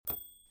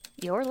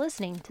You're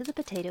listening to the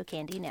Potato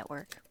Candy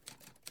Network.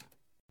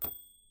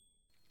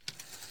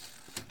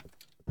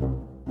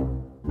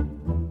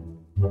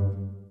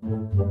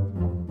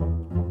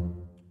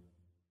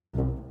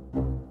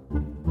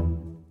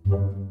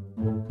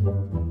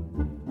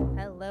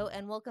 Hello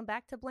and welcome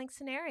back to Blank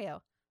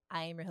Scenario.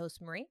 I am your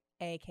host Marie,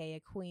 aka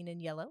Queen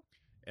in Yellow.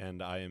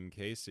 And I am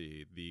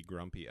Casey, the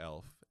grumpy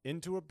elf,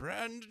 into a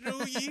brand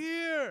new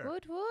year!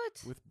 Woot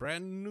woot! With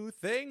brand new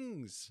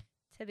things!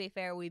 To be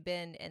fair, we've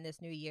been in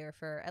this new year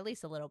for at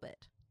least a little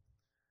bit.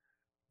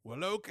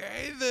 Well,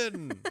 okay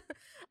then!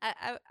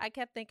 I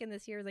kept thinking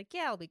this year was like,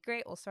 yeah, it'll be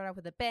great. We'll start off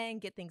with a bang,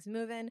 get things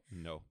moving.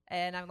 No.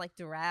 And I'm like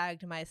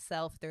dragged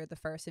myself through the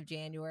 1st of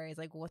January. It's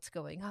like, what's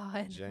going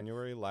on?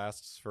 January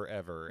lasts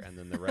forever, and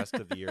then the rest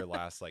of the year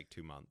lasts like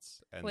 2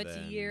 months. And What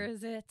then, year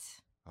is it?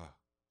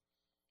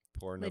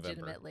 Poor November.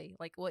 Legitimately.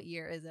 Like, what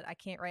year is it? I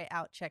can't write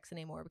out checks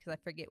anymore because I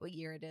forget what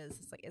year it is.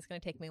 It's like, it's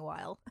going to take me a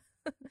while.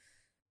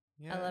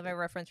 Yeah, I love I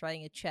reference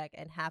writing a check,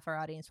 and half our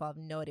audience will have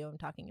no idea what I'm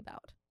talking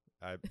about.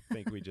 I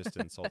think we just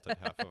insulted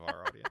half of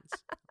our audience.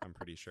 I'm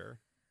pretty sure.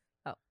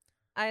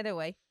 Either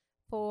way,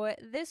 for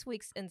this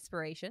week's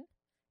inspiration,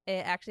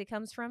 it actually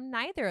comes from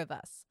neither of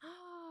us.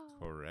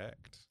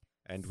 Correct.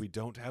 And we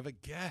don't have a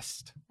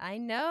guest. I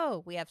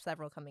know. We have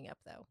several coming up,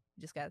 though.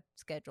 Just got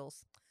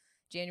schedules.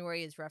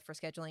 January is rough for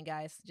scheduling,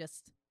 guys.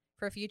 Just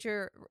for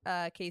future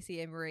Casey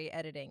and Marie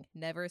editing,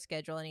 never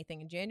schedule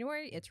anything in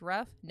January. It's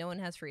rough. No one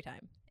has free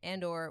time.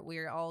 And or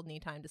we all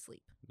need time to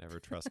sleep. Never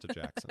trust a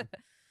Jackson.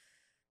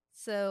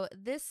 So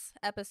this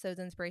episode's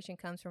inspiration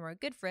comes from our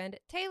good friend,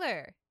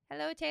 Taylor.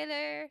 Hello,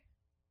 Taylor.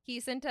 He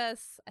sent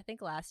us, I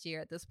think last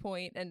year at this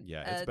point,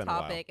 it's a been topic,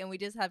 a while. and we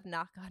just have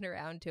not gotten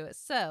around to it.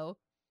 So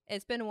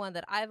it's been one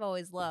that I've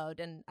always loved,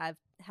 and I've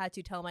had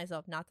to tell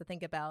myself not to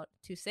think about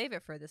to save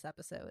it for this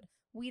episode.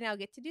 We now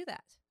get to do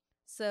that.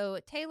 So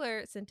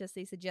Taylor sent us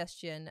the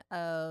suggestion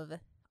of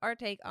our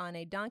take on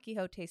a Don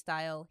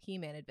Quixote-style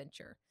He-Man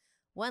adventure.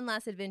 One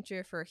last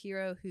adventure for a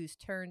hero who's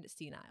turned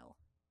senile.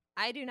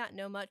 I do not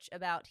know much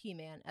about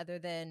He-Man other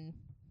than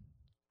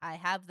I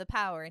have the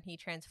power and he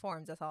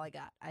transforms. That's all I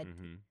got.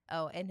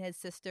 Oh, and his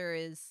sister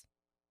is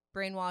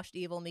brainwashed,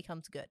 evil, and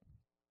becomes good.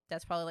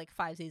 That's probably like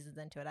 5 seasons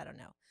into it. I don't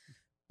know.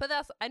 But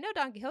I know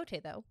Don Quixote,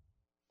 though.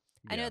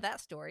 I know that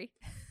story.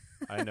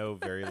 I know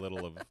very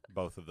little of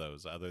both of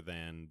those, other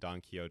than Don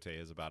Quixote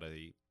is about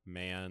a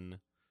man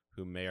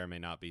who may or may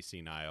not be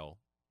senile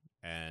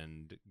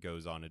and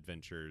goes on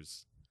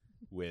adventures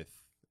with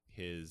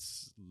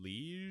his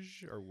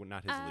liege, or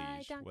not his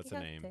liege. Don What's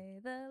Quixote, the name?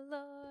 the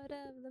Lord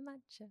of La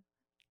Mancha.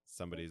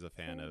 Somebody's a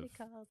fan of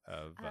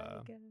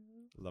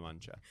La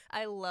Mancha.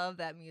 I love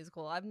that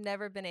musical. I've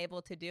never been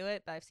able to do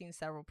it, but I've seen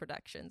several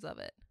productions of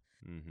it.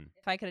 Mm-hmm.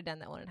 If I could have done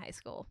that one in high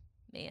school,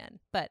 man.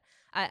 But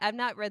I've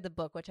not read the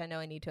book, which I know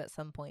I need to at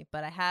some point,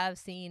 but I have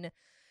seen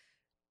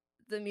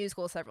the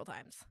musical several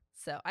times.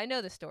 So I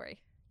know the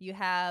story. You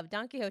have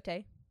Don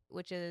Quixote,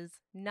 which is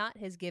not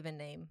his given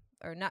name,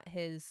 or not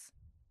his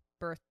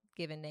birth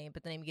given name,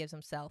 but the name he gives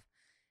himself,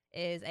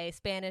 is a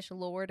Spanish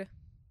lord,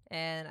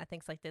 and I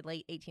think it's like the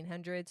late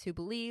 1800s, who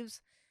believes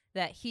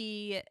that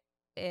he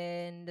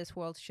in this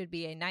world should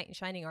be a knight in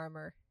shining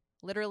armor.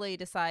 Literally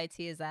decides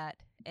he is that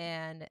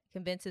and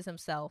convinces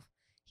himself.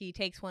 He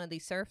takes one of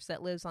these serfs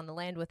that lives on the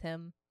land with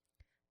him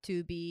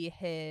to be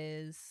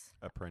his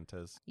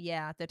apprentice.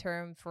 Yeah, the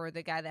term for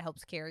the guy that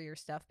helps carry your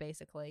stuff,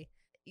 basically.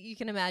 You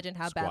can imagine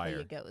how badly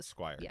it goes.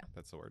 Squire. Yeah,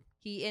 that's the word.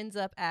 He ends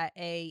up at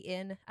a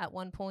inn at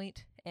one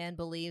point and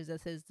believes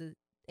this is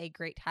a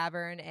great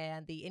tavern,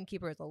 and the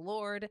innkeeper is a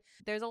lord.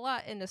 There's a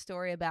lot in the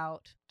story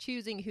about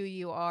choosing who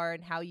you are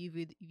and how you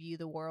view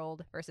the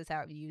world versus how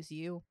it views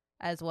you,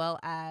 as well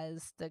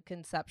as the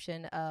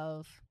conception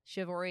of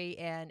chivalry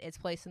and its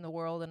place in the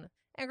world.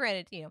 And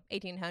granted,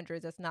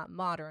 1800s, it's not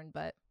modern,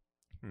 but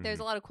there's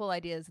a lot of cool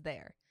ideas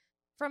there.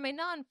 From a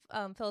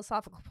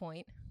non-philosophical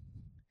point,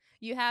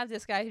 you have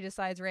this guy who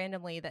decides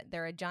randomly that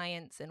there are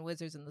giants and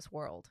wizards in this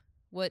world,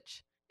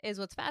 which is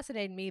what's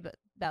fascinating me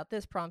about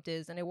this prompt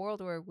is, in a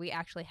world where we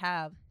actually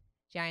have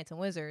giants and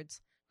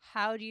wizards,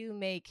 how do you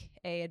make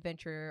a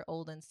adventurer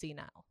old and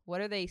senile?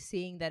 What are they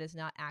seeing that is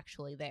not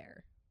actually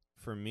there?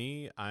 For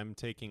me, I'm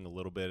taking a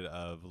little bit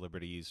of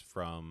liberties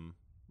from,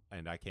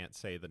 and I can't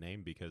say the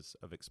name because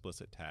of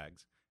explicit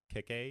tags,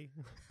 Kike.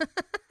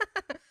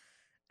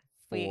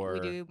 We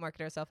do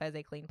market ourselves as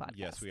a clean podcast.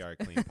 Yes, we are a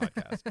clean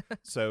podcast.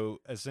 So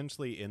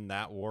essentially in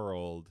that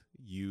world,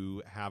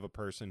 you have a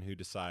person who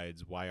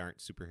decides, why aren't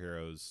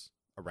superheroes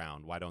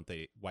around? Why don't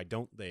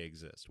they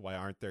exist? Why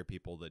aren't there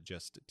people that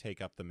just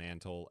take up the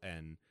mantle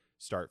and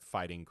start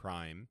fighting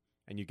crime?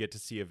 And you get to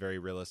see a very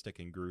realistic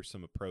and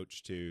gruesome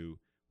approach to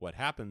what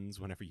happens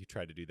whenever you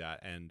try to do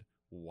that, and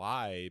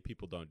why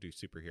people don't do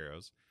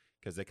superheroes,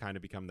 because they kind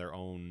of become their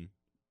own.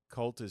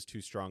 Cult is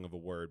too strong of a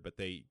word, but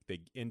they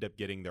end up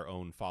getting their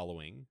own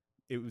following.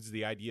 It was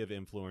the idea of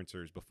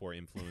influencers before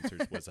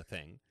influencers was a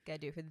thing. Gotta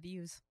do it for the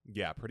views.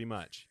 Yeah, pretty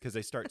much, because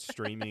they start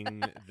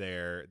streaming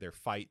their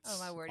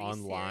fights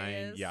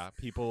online. Yeah,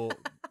 people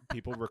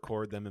people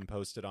record them and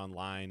post it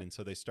online, and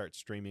so they start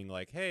streaming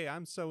like, hey,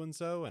 I'm so and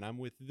so and I'm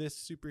with this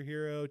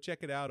superhero, check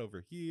it out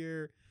over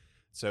here.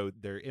 So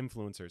they're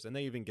influencers, and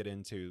they even get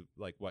into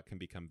like what can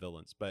become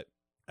villains. But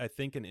I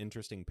think an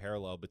interesting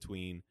parallel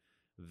between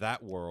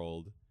that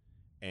world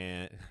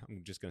and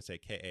I'm just going to say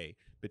KA,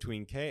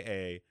 between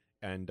KA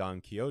and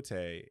Don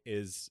Quixote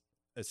is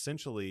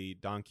essentially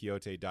Don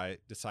Quixote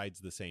decides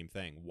the same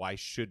thing. Why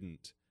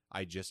shouldn't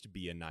I just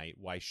be a knight?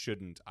 Why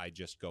shouldn't I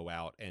just go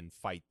out and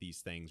fight these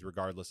things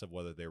regardless of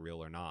whether they're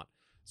real or not?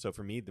 So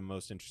for me, the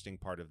most interesting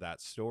part of that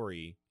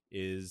story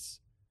is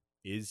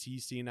he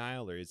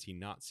senile or is he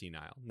not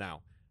senile?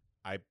 Now,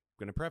 I'm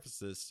going to preface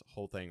this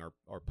whole thing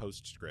or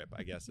postscript,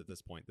 I guess, at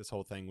this point, this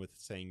whole thing with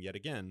saying yet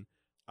again,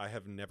 I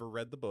have never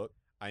read the book.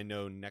 I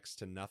know next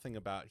to nothing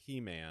about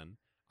He-Man.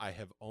 I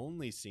have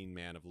only seen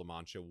Man of La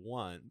Mancha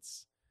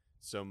once.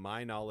 So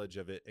my knowledge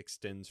of it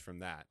extends from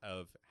that,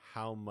 of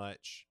how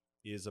much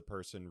is a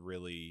person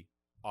really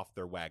off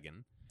their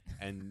wagon.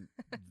 And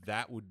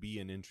that would be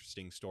an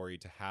interesting story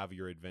to have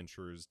your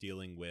adventurers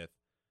dealing with,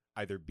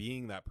 either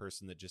being that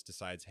person that just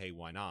decides, hey,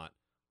 why not?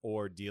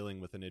 Or dealing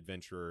with an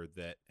adventurer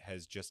that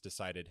has just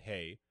decided,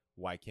 hey,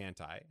 why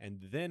can't I? And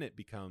then it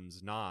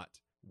becomes not,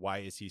 why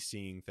is he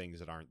seeing things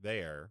that aren't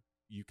there?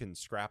 You can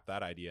scrap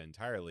that idea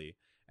entirely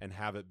and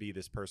have it be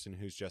this person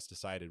who's just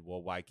decided,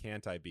 well, why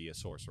can't I be a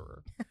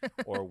sorcerer?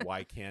 Or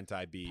why can't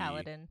I be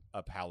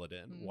a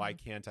paladin? Mm-hmm. Why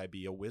can't I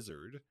be a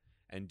wizard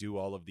and do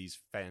all of these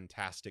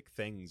fantastic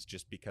things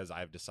just because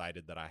I've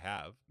decided that I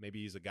have?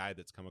 Maybe he's a guy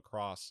that's come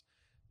across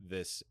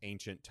this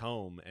ancient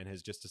tome and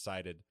has just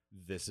decided,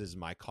 this is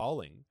my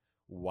calling.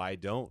 Why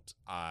don't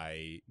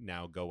I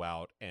now go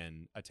out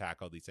and attack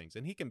all these things?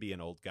 And he can be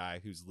an old guy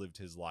who's lived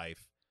his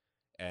life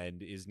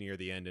and is near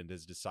the end and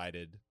has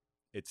decided,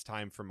 it's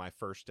time for my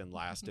first and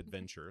last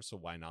adventure, so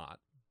why not?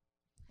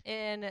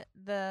 In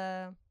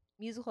the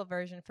musical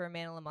version for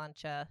Man of La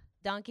Mancha,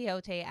 Don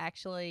Quixote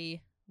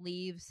actually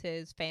leaves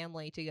his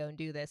family to go and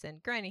do this.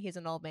 And granted, he's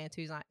an old man,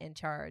 so he's not in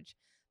charge.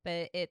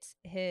 But it's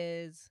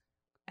his,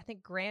 I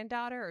think,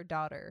 granddaughter or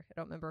daughter. I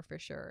don't remember for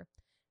sure.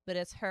 But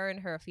it's her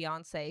and her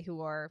fiance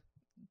who are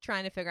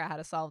trying to figure out how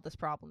to solve this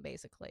problem,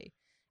 basically.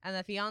 And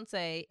the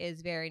fiance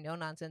is very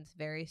no-nonsense,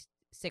 very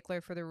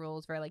stickler for the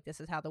rules, very like, this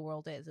is how the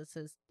world is.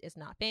 It's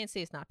not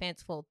fancy, it's not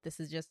fanciful. This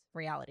is just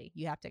reality.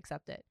 You have to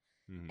accept it.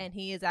 Mm-hmm. And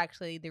he is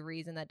actually the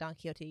reason that Don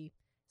Quixote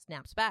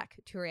snaps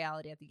back to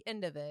reality at the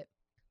end of it,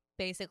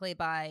 basically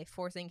by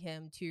forcing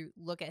him to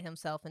look at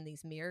himself in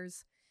these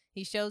mirrors.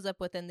 He shows up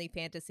within the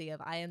fantasy of,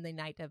 I am the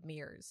Knight of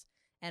Mirrors.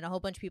 And a whole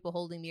bunch of people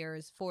holding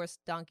mirrors force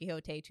Don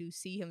Quixote to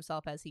see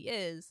himself as he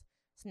is,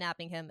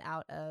 snapping him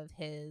out of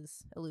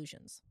his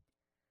illusions.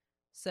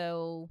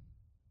 So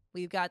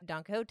we've got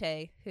Don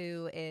Quixote,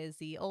 who is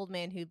the old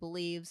man who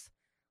believes,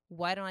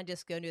 why don't I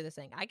just go do this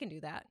thing? I can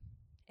do that.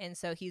 And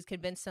so he's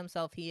convinced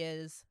himself he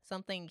is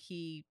something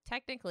he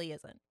technically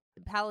isn't.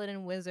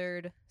 Paladin,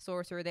 wizard,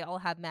 sorcerer, they all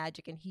have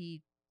magic and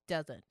he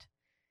doesn't.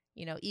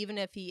 You know, even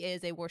if he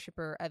is a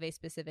worshiper of a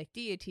specific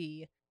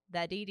deity,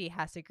 that deity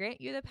has to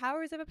grant you the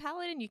powers of a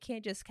paladin. You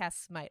can't just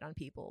cast smite on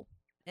people.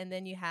 And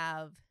then you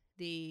have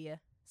the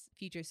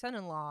future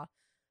son-in-law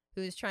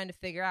who is trying to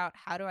figure out,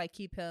 how do I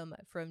keep him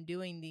from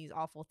doing these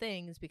awful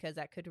things, because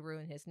that could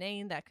ruin his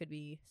name. That could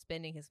be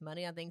spending his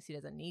money on things he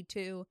doesn't need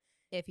to.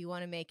 If you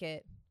want to make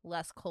it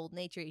less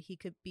cold-natured, he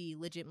could be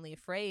legitimately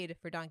afraid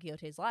for Don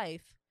Quixote's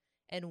life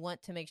and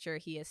want to make sure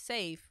he is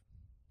safe,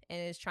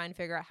 and is trying to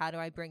figure out, how do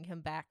I bring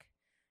him back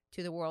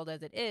to the world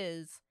as it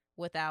is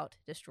without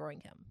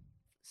destroying him.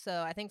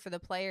 So I think for the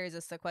players,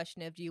 it's the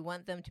question of, do you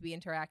want them to be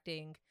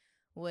interacting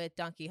with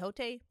Don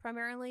Quixote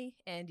primarily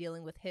and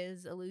dealing with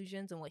his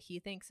illusions and what he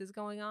thinks is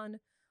going on?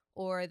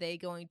 Or are they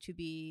going to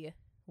be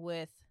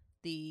with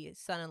the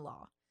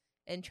son-in-law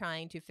and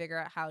trying to figure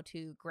out how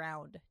to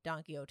ground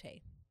Don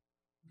Quixote?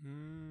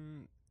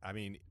 I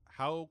mean,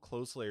 how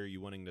closely are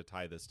you wanting to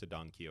tie this to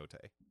Don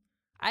Quixote?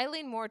 I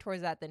lean more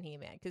towards that than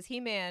He-Man, because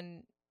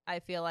He-Man, I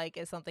feel like,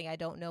 is something I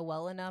don't know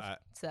well enough.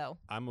 So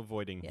I'm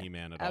avoiding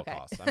He-Man at all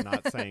costs. I'm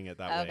not saying it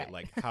that way.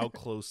 Like, how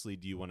closely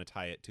do you want to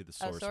tie it to the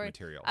source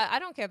material? I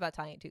don't care about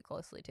tying it too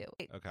closely, too.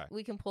 Okay.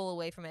 We can pull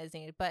away from it as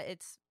needed, but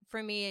it's,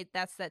 for me,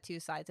 that's that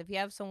two sides. If you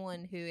have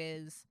someone who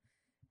is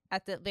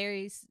at the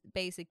very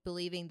basic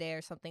believing they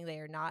are something they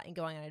are not and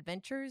going on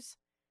adventures,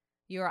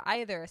 you're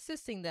either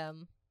assisting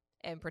them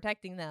and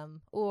protecting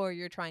them, or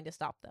you're trying to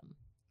stop them.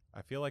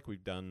 I feel like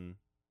we've done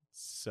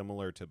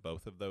similar to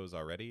both of those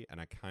already, and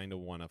I kind of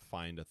want to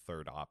find a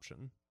third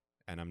option,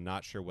 and I'm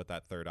not sure what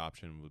that third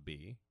option would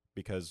be,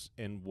 because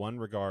in one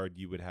regard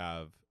you would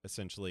have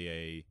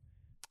essentially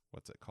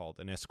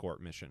an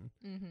escort mission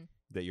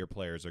that your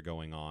players are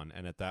going on,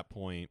 and at that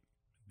point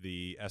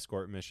the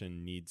escort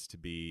mission needs to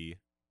be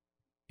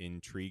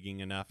intriguing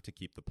enough to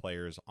keep the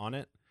players on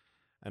it.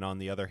 And on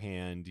the other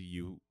hand,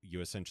 you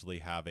essentially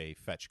have a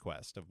fetch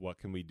quest of, what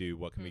can we do,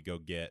 what can we go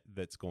get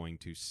that's going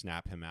to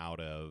snap him out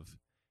of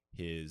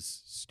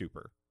his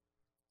stupor.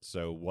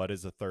 So what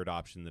is a third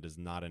option that is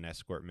not an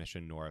escort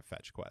mission nor a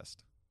fetch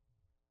quest?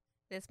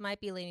 this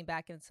might be leaning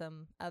back in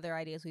some other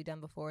ideas we've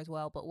done before as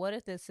well, but what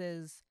if this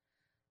is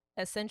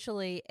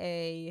essentially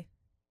a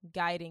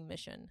guiding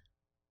mission?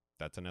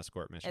 That's an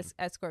escort mission.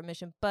 Escort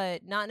mission,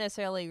 but not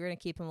necessarily you're going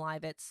to keep him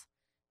alive. It's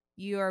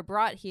you are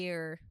brought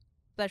here,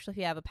 especially if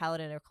you have a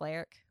paladin or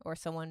cleric or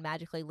someone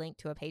magically linked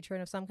to a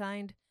patron of some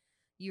kind.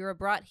 You are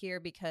brought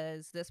here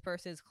because this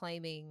person is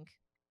claiming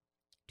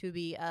to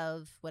be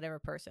of whatever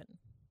person,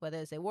 whether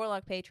it's a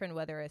warlock patron,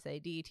 whether it's a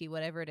deity,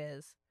 whatever it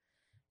is.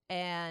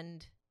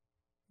 And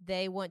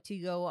they want to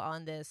go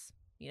on this,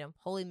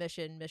 holy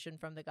mission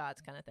from the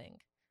gods kind of thing.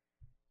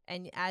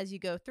 And as you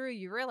go through,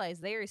 you realize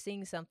they are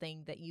seeing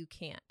something that you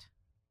can't.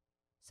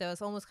 So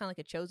it's almost kind of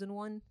like a chosen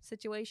one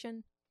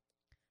situation,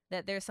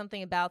 that there's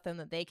something about them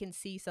that they can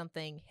see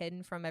something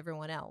hidden from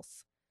everyone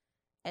else.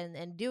 And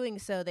in doing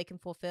so, they can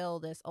fulfill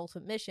this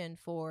ultimate mission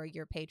for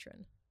your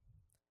patron.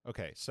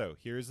 Okay, so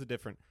here's the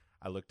different.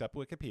 I looked up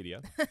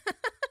Wikipedia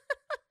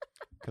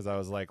because I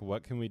was like,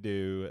 what can we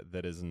do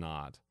that is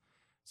not?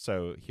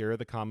 So here are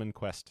the common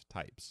quest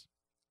types.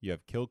 You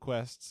have kill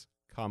quests,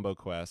 combo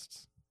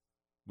quests,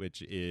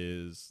 which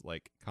is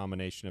like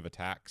combination of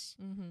attacks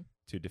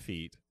to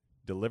defeat,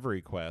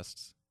 delivery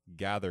quests,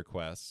 gather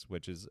quests,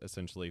 which is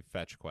essentially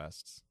fetch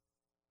quests,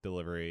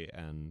 delivery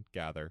and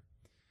gather,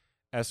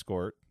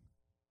 escort,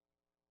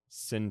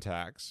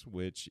 syntax,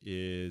 which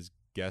is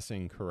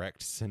guessing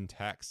correct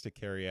syntax to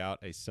carry out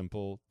a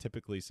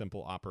typically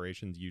simple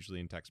operations, usually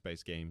in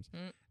text-based games,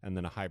 and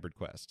then a hybrid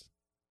quest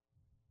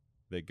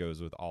that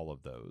goes with all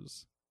of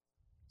those.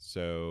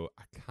 So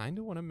I kind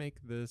of want to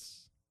make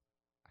this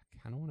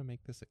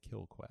a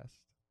kill quest.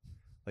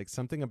 Like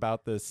something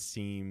about this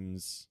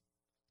seems,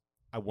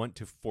 I want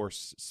to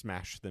force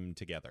smash them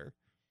together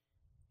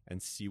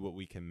and see what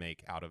we can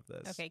make out of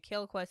this. Okay,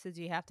 kill quest is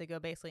you have to go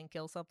basically and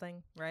kill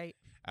something, right?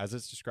 As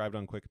it's described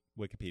on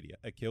Wikipedia,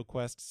 a kill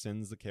quest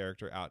sends the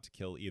character out to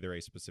kill either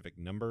a specific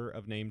number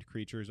of named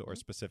creatures or a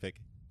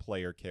specific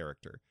player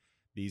character.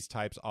 These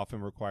types often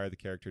require the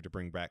character to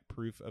bring back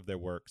proof of their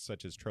work,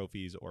 such as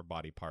trophies or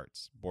body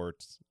parts, boar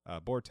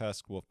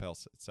tusk, wolf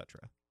pelts,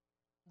 etc.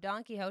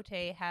 Don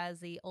Quixote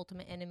has the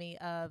ultimate enemy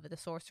of the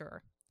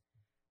sorcerer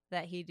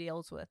that he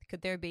deals with.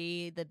 Could there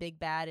be the big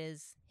bad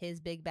is his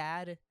big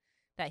bad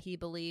that he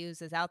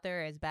believes is out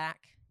there, is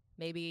back?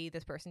 Maybe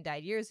this person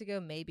died years ago.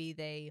 Maybe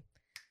they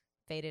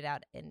faded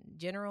out in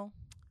general.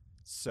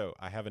 So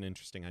I have an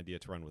interesting idea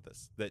to run with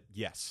this that,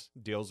 yes,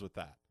 deals with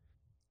that.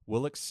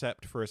 We'll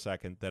accept for a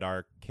second that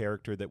our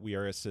character that we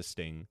are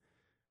assisting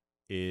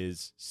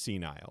is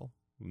senile.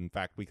 In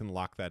fact, we can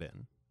lock that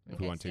in if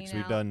we want to, because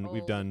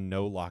we've done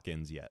no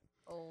lock-ins yet.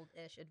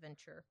 Old-ish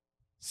adventure.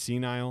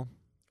 Senile.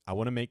 I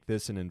want to make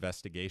this an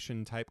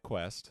investigation type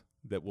quest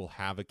that will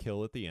have a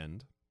kill at the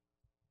end.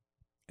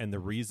 And the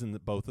reason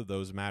that both of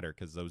those matter,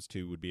 because those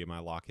two would be my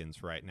lock-ins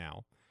for right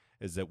now,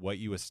 is that what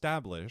you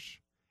establish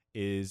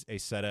is a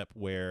setup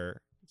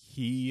where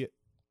he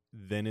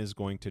then is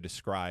going to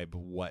describe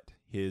what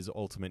his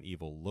ultimate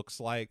evil looks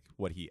like,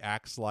 what he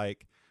acts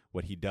like,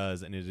 what he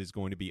does, and it is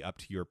going to be up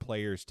to your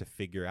players to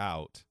figure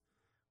out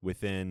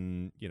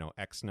within,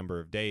 X number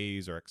of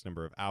days or X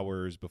number of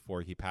hours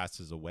before he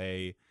passes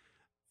away,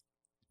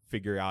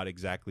 figure out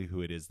exactly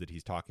who it is that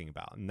he's talking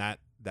about. And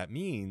that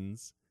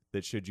means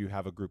that should you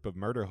have a group of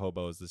murder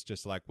hobos that's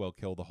just like, well,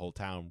 kill the whole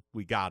town,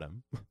 we got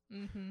him,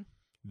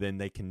 then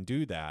they can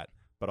do that.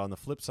 But on the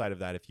flip side of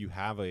that, if you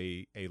have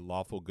a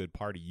lawful good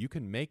party, you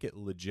can make it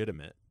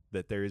legitimate,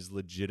 that there is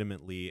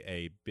legitimately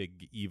a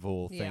big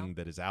evil thing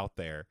that is out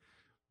there,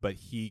 but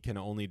he can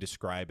only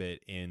describe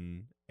it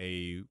in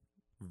a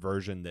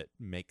version that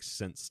makes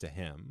sense to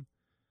him.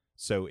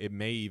 So it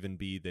may even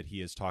be that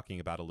he is talking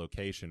about a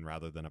location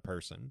rather than a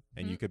person,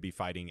 and you could be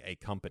fighting a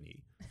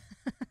company.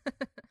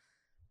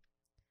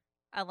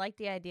 I like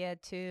the idea,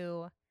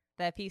 too,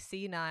 that if he's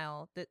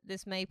senile,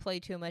 this may play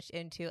too much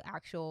into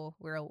actual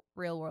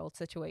real-world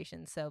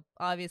situations. So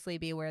obviously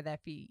be aware that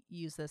if you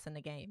use this in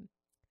the game.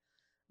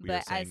 We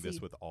are saying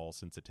this with all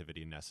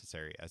sensitivity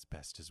necessary as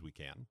best as we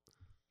can.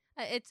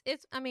 It's.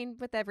 I mean,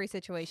 with every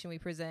situation we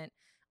present,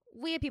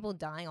 we have people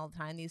dying all the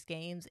time in these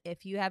games.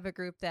 If you have a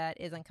group that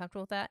is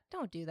uncomfortable with that,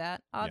 don't do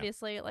that.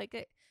 Obviously,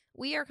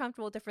 we are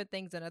comfortable with different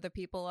things than other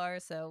people are.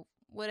 So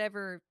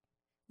whatever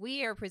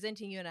we are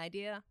presenting you an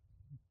idea,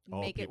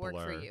 make it work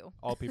for you.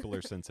 All people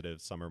are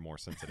sensitive. Some are more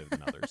sensitive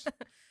than others.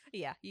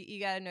 Yeah, you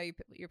got to know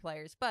your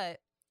players. But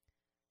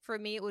for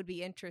me, it would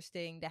be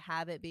interesting to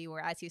have it be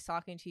where as he's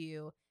talking to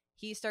you,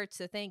 he starts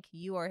to think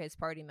you are his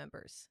party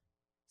members.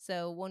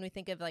 So when we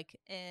think of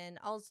in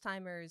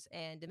Alzheimer's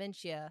and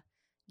dementia,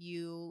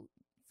 you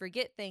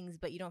forget things,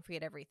 but you don't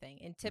forget everything.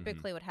 And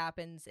typically what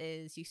happens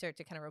is you start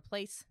to kind of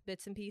replace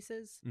bits and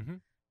pieces.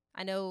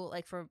 I know,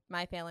 for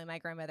my family, my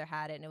grandmother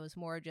had it, and it was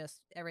more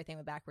just everything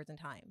went backwards in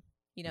time.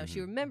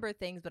 She remembered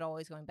things, but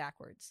always going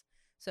backwards.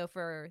 So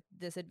for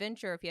this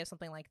adventure, if you have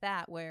something like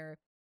that, where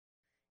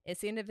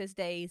it's the end of his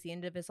days, the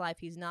end of his life,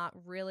 he's not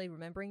really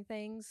remembering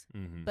things,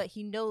 but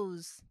he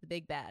knows the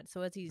big bad.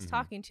 So as he's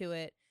talking to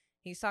it,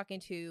 he's talking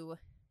to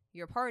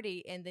your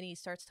party, and then he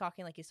starts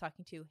talking like he's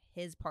talking to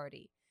his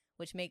party,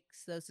 which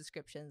makes those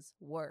descriptions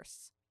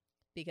worse.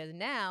 Because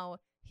now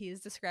he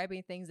is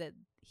describing things that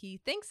he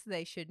thinks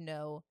they should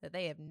know that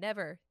they have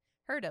never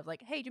heard of.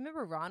 Like, hey, do you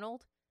remember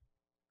Ronald?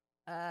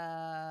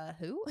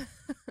 Who?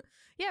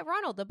 Yeah,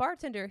 Ronald, the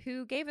bartender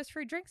who gave us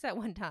free drinks at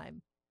one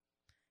time.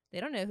 They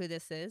don't know who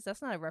this is.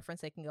 That's not a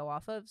reference they can go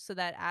off of. So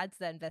that adds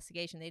that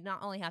investigation. They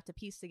not only have to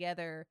piece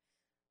together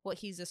what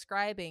he's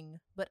describing,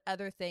 but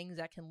other things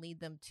that can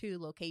lead them to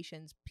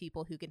locations,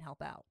 people who can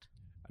help out.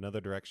 Another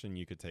direction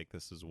you could take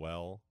this as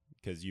well,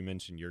 because you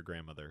mentioned your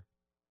grandmother.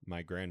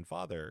 My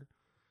grandfather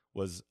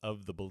was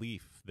of the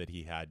belief that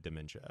he had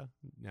dementia.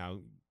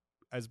 Now,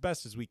 as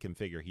best as we can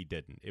figure, he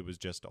didn't. It was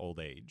just old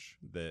age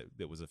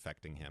that was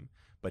affecting him.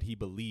 But he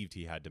believed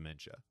he had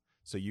dementia.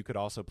 So you could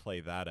also play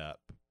that up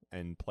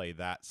and play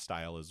that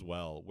style as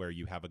well, where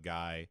you have a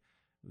guy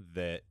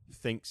that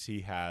thinks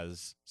he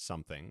has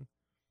something.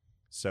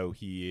 So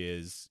he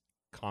is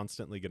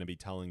constantly going to be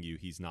telling you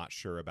he's not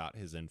sure about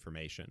his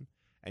information.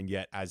 And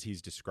yet, as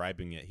he's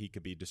describing it, he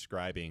could be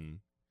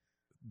describing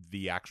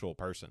the actual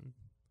person.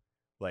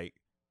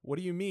 Like, what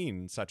do you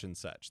mean such and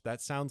such?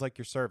 That sounds like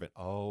your servant.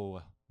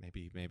 Oh,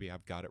 maybe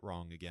I've got it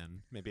wrong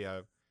again. Maybe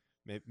I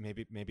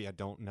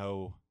don't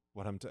know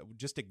what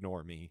just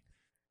ignore me.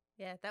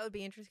 Yeah, that would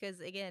be interesting because,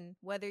 again,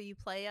 whether you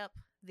play up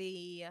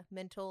the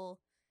mental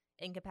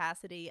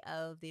incapacity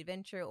of the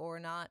adventure or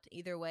not,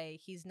 either way,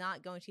 he's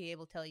not going to be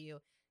able to tell you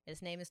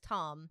his name is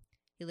Tom.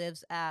 He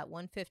lives at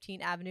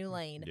 115 Avenue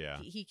Lane. Yeah.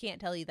 He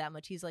can't tell you that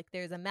much. He's like,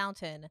 there's a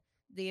mountain.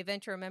 The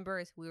adventure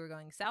remembers we were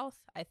going south,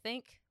 I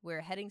think. We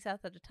were heading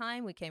south at the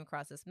time. We came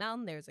across this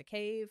mountain. There's a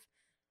cave.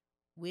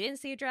 We didn't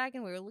see a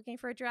dragon. We were looking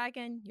for a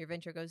dragon. Your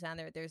adventure goes down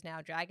there. There's now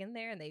a dragon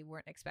there, and they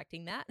weren't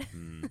expecting that.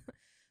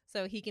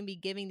 So he can be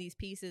giving these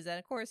pieces. And,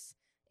 of course,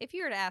 if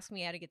you were to ask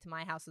me how to get to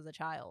my house as a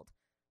child,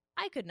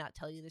 I could not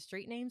tell you the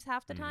street names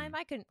half the time.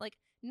 I couldn't, like,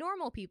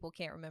 normal people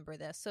can't remember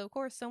this. So, of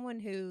course, someone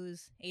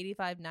who's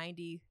 85,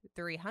 90,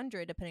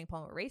 300, depending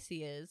upon what race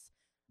he is,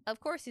 of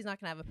course he's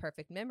not going to have a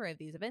perfect memory of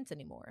these events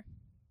anymore.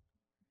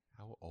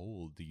 How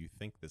old do you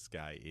think this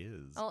guy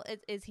is? Oh,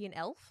 is he an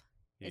elf?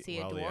 Is he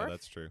a dwarf? Yeah,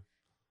 that's true.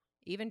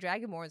 Even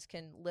dragonborns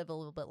can live a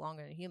little bit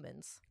longer than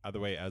humans. Either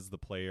way, as the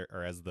player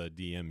or as the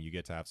DM, you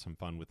get to have some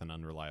fun with an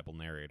unreliable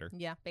narrator.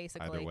 Yeah,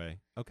 basically. Either way.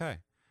 Okay.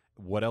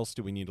 What else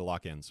do we need to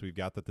lock in? So we've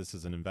got that this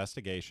is an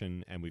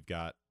investigation, and we've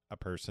got a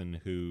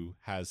person who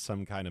has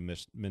some kind of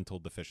mental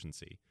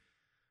deficiency,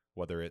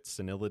 whether it's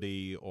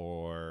senility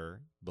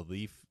or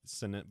believe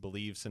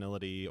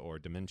senility or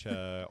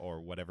dementia or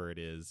whatever it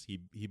is.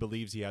 He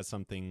believes he has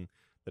something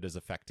that is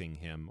affecting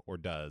him or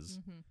does.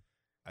 Mm-hmm.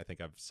 I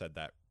think I've said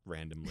that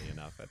randomly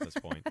enough at this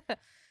point.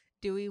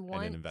 Do we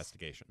want an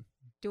investigation?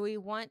 Do we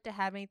want to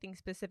have anything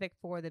specific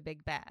for the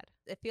big bad?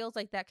 It feels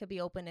like that could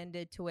be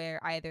open-ended to where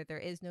either there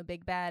is no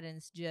big bad and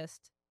it's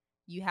just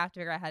you have to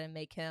figure out how to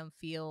make him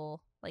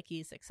feel like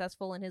he's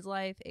successful in his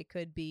life. It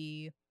could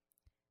be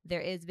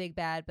there is big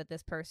bad, but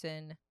this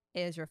person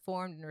is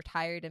reformed and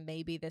retired, and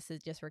maybe this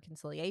is just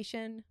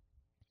reconciliation.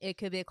 It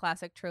could be a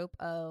classic trope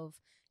of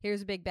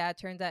here's a big bad,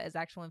 turns out is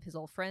actually one of his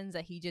old friends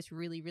that he just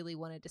really, really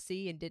wanted to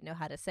see and didn't know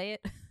how to say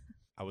it.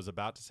 I was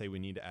about to say we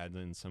need to add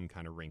in some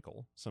kind of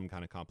wrinkle, some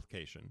kind of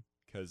complication,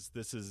 because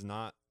this is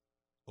not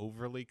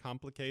overly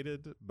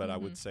complicated, but I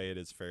would say it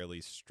is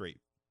fairly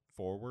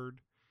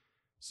straightforward.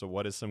 So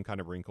what is some kind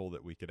of wrinkle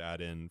that we could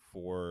add in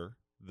for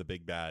the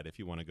big bad if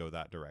you want to go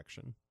that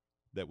direction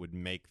that would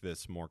make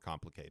this more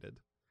complicated?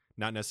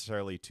 Not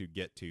necessarily to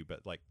get to,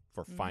 but like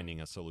for finding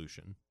a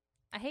solution.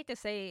 I hate to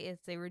say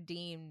it's a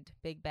redeemed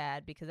big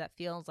bad because that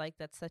feels like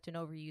that's such an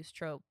overused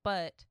trope,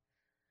 but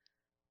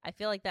I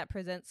feel like that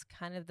presents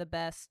kind of the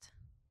best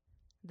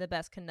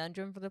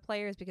conundrum for the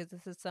players because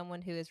this is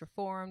someone who is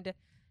reformed.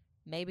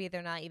 Maybe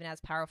they're not even as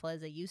powerful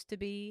as they used to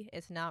be.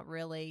 It's not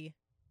really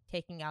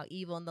taking out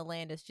evil in the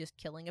land, it's just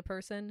killing a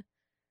person.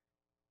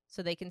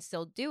 So they can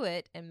still do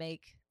it and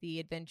make the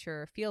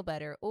adventurer feel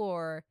better,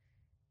 or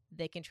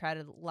they can try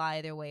to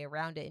lie their way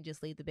around it and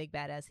just leave the big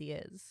bad as he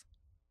is.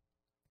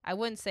 I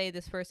wouldn't say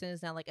this person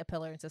is not like a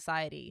pillar in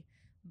society,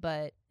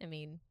 but I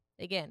mean,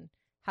 again,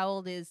 how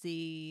old is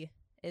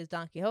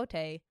Don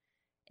Quixote?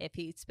 If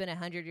it's been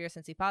 100 years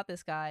since he fought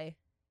this guy,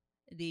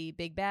 the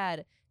big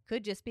bad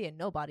could just be a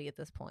nobody at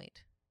this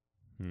point.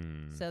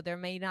 So there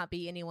may not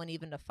be anyone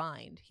even to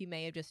find. He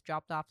may have just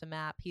dropped off the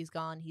map. He's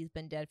gone. He's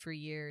been dead for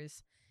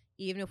years.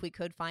 Even if we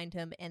could find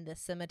him in the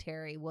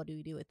cemetery, what do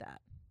we do with that?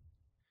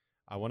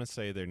 I want to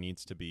say there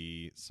needs to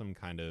be some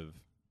kind of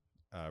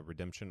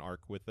redemption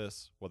arc with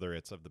this, whether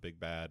it's of the big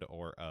bad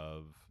or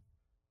of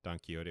Don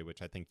Quixote,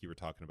 which I think you were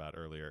talking about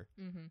earlier.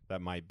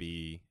 That might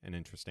be an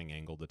interesting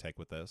angle to take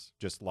with this.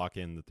 Just lock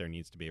in that there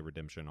needs to be a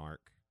redemption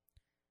arc.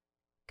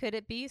 Could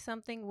it be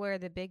something where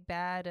the big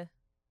bad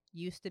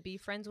used to be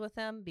friends with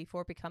him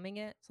before becoming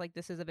it? It's like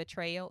this is a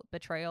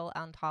betrayal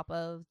on top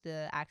of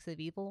the acts of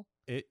evil?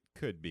 It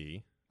could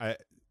be.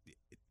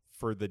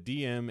 For the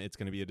DM, it's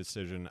going to be a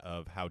decision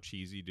of how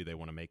cheesy do they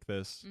want to make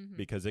this,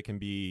 because it can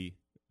be.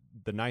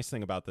 The nice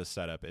thing about this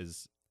setup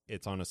is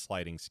it's on a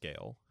sliding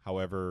scale.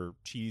 However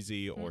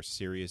cheesy or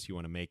serious you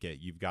want to make it,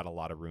 you've got a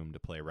lot of room to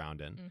play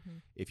around in.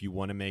 If you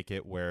want to make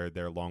it where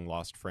they're long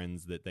lost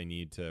friends that they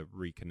need to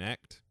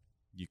reconnect,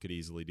 you could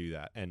easily do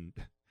that and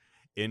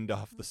end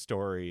off the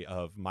story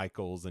of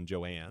Michael's and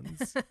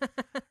Joanne's,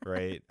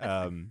 right?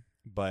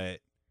 But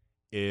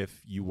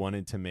if you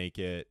wanted to make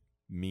it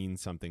mean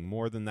something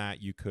more than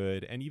that, you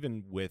could. And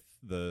even with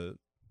the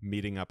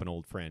meeting up an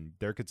old friend,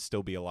 there could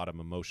still be a lot of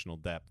emotional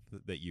depth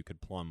that you could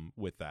plumb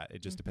with that.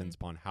 It just depends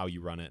upon how you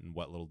run it and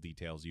what little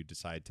details you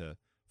decide to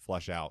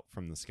flush out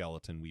from the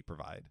skeleton we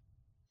provide.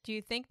 Do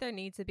you think there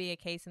needs to be a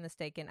case and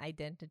mistaken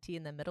identity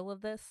in the middle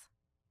of this?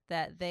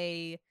 That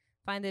they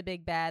find the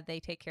big bad,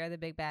 they take care of the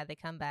big bad, they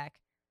come back.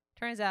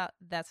 Turns out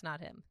that's not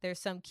him. There's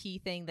some key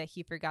thing that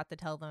he forgot to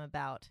tell them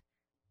about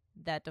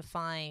that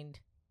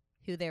defined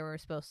who they were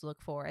supposed to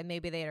look for. And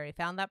maybe they had already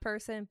found that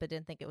person but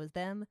didn't think it was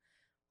them.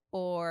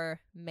 Or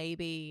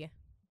maybe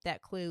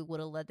that clue would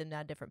have led them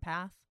down a different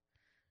path.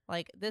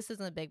 Like, this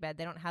isn't a big bad.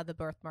 They don't have the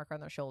birthmark on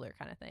their shoulder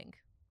kind of thing.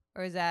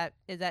 Or is that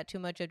too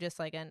much of just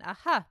like an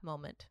aha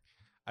moment?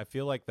 I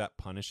feel like that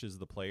punishes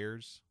the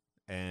players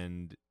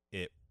and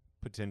it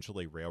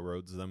potentially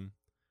railroads them,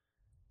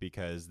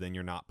 because then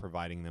you're not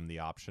providing them the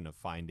option of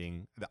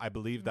finding. I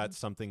believe that's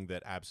something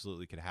that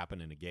absolutely could happen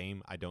in a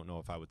game. I don't know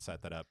if I would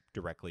set that up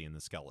directly in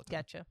the skeleton.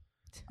 Gotcha.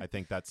 I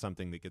think that's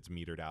something that gets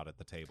metered out at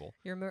the table.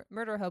 Your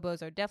murder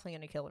hobos are definitely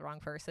going to kill the wrong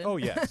person. Oh,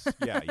 yes.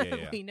 Yeah.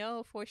 We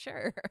know for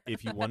sure.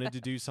 If you wanted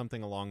to do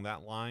something along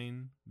that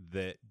line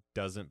that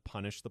doesn't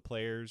punish the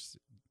players,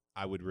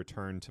 I would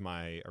return to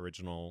my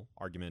original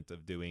argument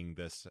of doing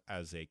this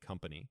as a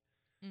company.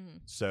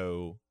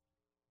 So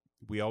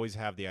we always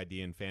have the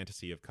idea in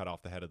fantasy of cut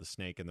off the head of the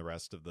snake and the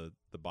rest of the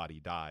body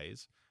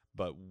dies.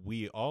 But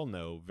we all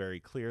know very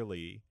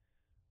clearly,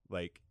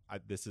 like,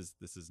 this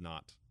is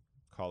not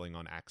calling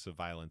on acts of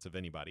violence of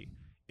anybody.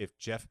 If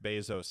Jeff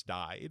Bezos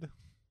died,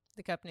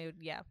 the company would,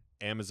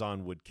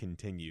 Amazon would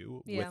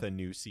continue with a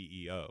new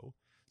CEO.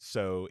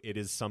 So it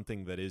is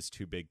something that is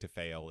too big to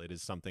fail. It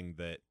is something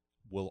that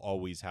will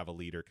always have a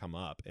leader come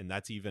up. And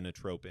that's even a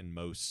trope in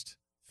most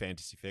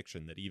fantasy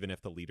fiction, that even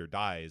if the leader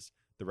dies,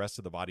 the rest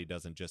of the body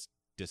doesn't just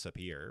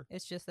disappear.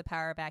 It's just the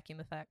power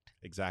vacuum effect.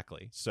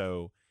 Exactly.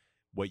 So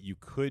what you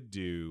could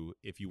do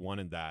if you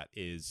wanted that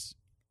is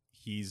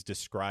he's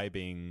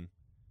describing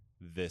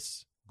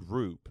this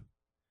group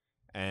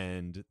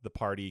and the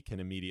party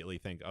can immediately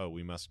think, oh,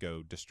 we must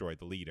go destroy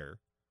the leader.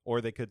 Or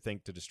they could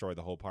think to destroy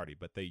the whole party.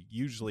 But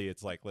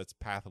it's like, let's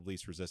path of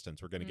least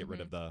resistance. We're going to get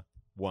rid of the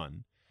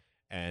one.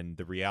 And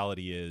the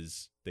reality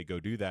is they go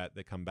do that.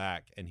 They come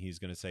back and he's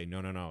going to say,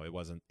 no, it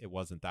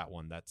wasn't that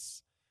one.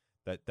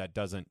 That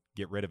doesn't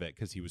get rid of it,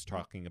 because he was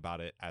talking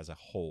about it as a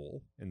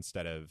whole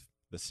instead of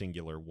the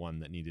singular one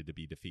that needed to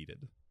be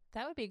defeated.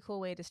 That would be a cool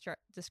way to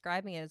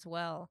describing it as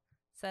well.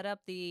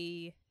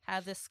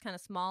 Have this kind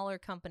of smaller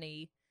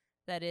company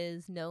that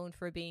is known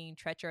for being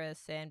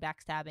treacherous and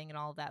backstabbing and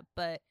all of that,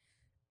 but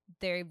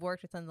they've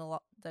worked within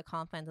the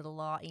confines of the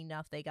law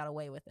enough they got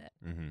away with it.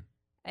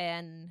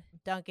 And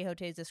Don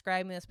Quixote is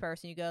describing this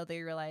person. You go there,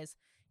 you realize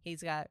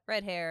he's got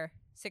red hair,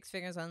 6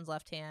 fingers on his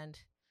left hand.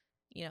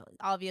 You know,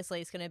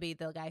 obviously it's going to be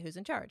the guy who's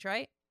in charge,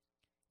 right?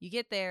 You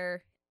get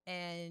there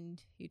and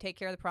you take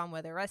care of the problem,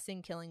 whether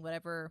arresting, killing,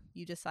 whatever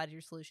you decided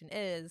your solution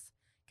is.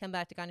 Come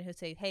back to Don Quixote,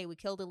 say, hey, we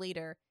killed a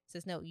leader. He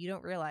says, no, you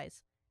don't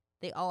realize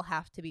they all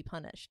have to be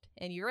punished.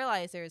 And you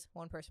realize there's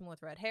one person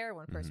with red hair,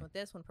 one person with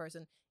this, one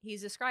person.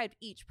 He's described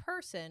each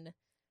person,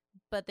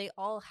 but they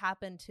all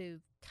happen to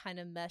kind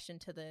of mesh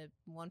into the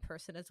one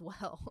person as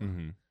well.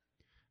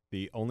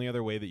 The only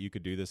other way that you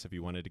could do this if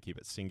you wanted to keep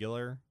it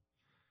singular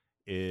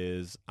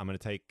is, I'm going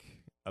to take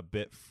a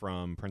bit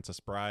from Princess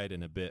Bride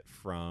and a bit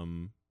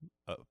from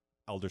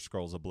Elder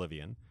Scrolls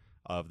Oblivion,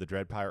 of the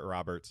Dread Pirate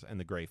Roberts and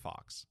the Grey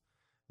Fox.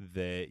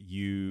 That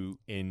you,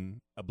 in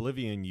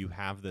Oblivion, you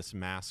have this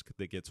mask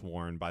that gets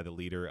worn by the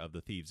leader of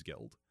the Thieves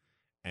Guild,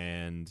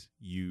 and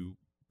you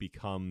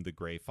become the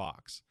Grey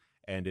Fox.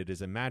 And it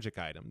is a magic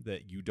item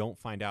that you don't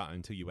find out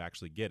until you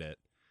actually get it,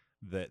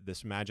 that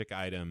this magic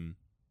item,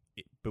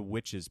 it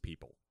bewitches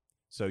people.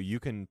 So you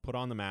can put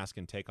on the mask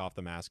and take off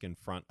the mask in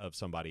front of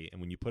somebody,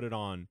 and when you put it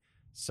on,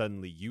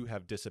 suddenly you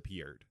have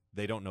disappeared.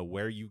 They don't know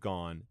where you've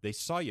gone. They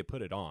saw you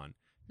put it on.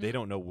 They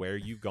don't know where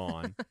you've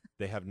gone.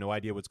 They have no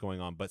idea what's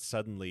going on, but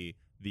suddenly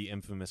the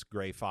infamous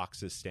Grey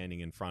Fox is standing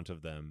in front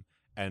of them,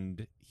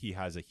 and he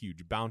has a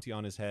huge bounty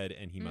on his head,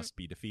 and he must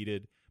be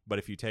defeated. But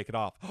if you take it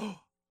off,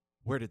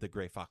 where did the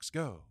Grey Fox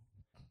go?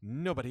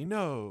 Nobody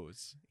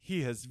knows.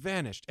 He has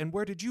vanished. And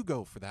where did you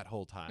go for that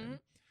whole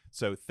time?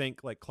 So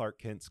think like Clark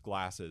Kent's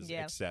glasses,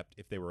 except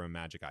if they were a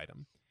magic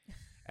item.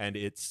 And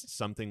it's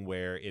something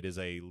where it is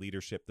a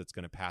leadership that's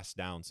going to pass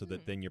down, so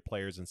that then your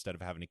players, instead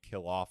of having to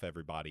kill off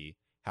everybody,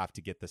 have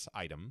to get this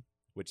item,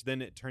 which then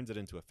it turns it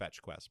into a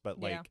fetch quest. But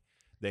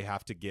they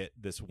have to get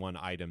this one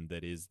item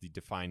that is the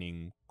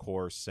defining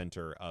core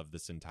center of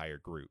this entire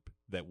group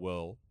that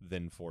will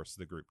then force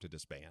the group to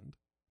disband.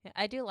 Yeah,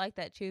 I do like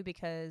that too,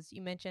 because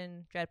you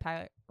mentioned Dread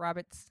Pirate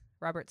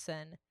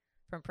Robertson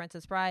from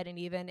Princess Bride, and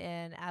even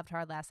in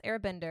Avatar: Last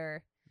Airbender,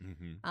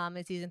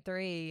 in season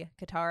 3,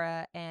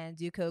 Katara and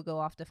Zuko go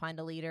off to find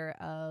a leader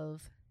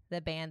of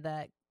the band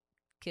that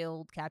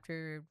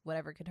captured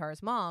whatever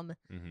Katara's mom,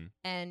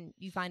 and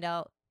you find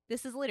out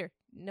this is the leader.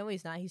 No,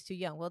 he's not. He's too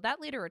young. Well, that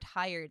leader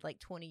retired like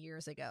 20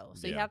 years ago,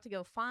 so you have to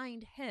go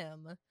find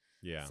him.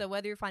 Yeah. So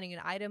whether you're finding an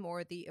item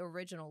or the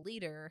original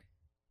leader,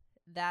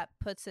 that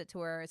puts it to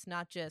where it's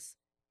not just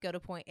go to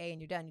point A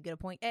and you're done. You go to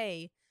point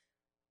A,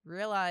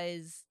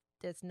 realize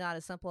it's not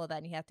as simple as that,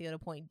 and you have to go to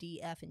point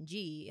D, F, and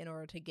G in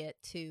order to get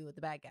to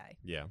the bad guy.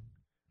 Yeah.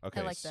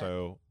 Okay, like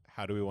so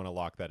how do we want to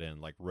lock that in?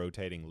 Like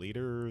rotating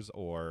leaders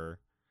or...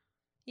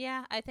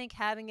 Yeah, I think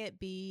having it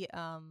be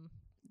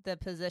the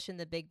position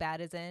the big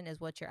bad is in is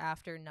what you're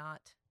after,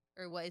 not,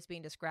 or what is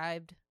being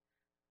described.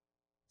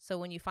 So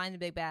when you find the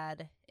big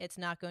bad, it's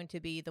not going to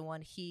be the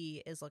one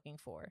he is looking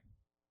for.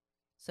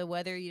 So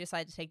whether you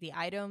decide to take the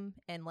item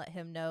and let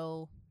him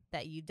know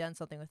that you've done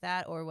something with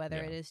that, or whether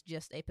it is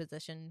just a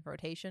position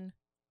rotation.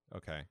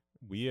 Okay.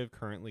 We have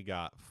currently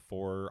got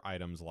 4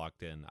 items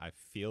locked in. I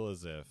feel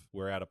as if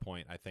we're at a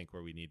point, I think,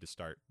 where we need to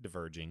start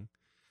diverging.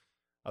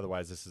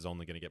 Otherwise, this is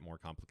only going to get more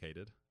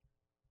complicated.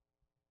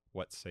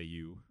 What say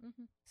you?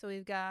 So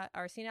we've got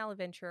our senile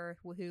adventurer,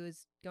 who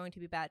is going to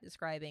be bad at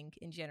describing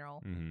in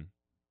general.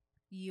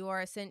 You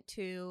are sent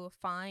to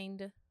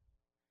find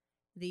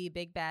the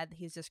big bad that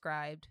he's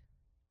described,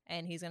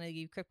 and he's going to give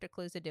you cryptic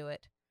clues to do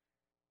it.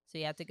 So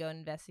you have to go and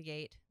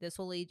investigate. This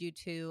will lead you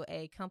to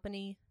a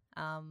company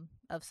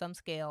of some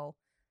scale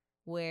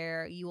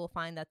where you will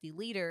find that the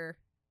leader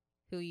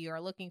who you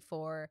are looking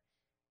for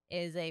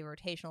is a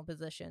rotational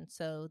position.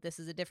 So this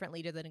is a different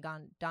leader than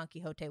Don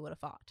Quixote would have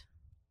fought.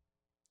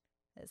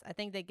 I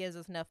think that gives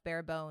us enough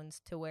bare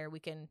bones to where we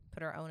can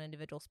put our own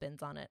individual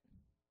spins on it.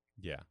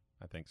 Yeah,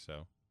 I think so.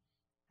 All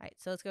right,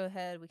 so let's go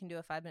ahead. We can do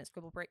a 5-minute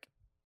scribble break.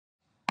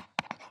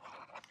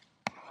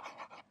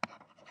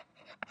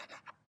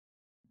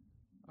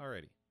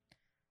 Alrighty.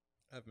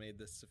 I've made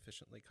this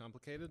sufficiently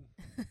complicated.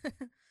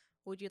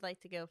 Would you like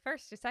to go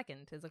first or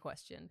second is a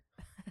question.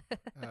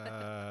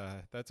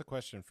 That's a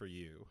question for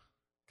you,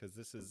 because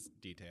this is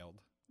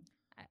detailed.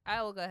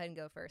 I will go ahead and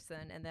go first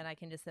then, and then I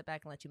can just sit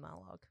back and let you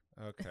monologue.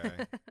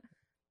 Okay.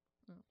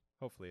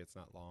 Hopefully it's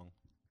not long.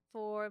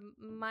 For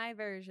my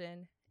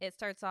version, it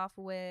starts off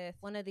with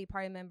one of the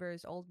party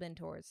members' old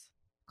mentors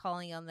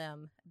calling on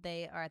them.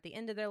 They are at the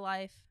end of their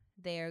life.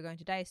 They are going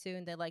to die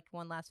soon. They'd like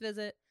one last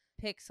visit.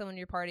 Pick someone in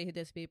your party who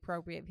this would be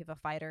appropriate. If you have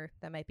a fighter,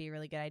 that might be a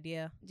really good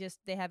idea. Just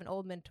they have an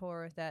old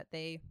mentor that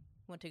they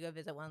want to go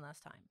visit one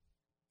last time.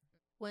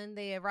 When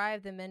they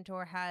arrive, the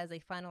mentor has a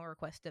final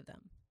request of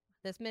them.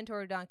 This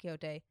mentor, Don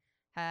Quixote,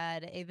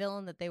 had a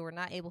villain that they were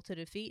not able to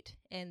defeat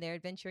in their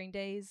adventuring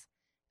days,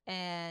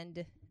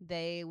 and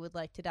they would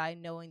like to die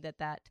knowing that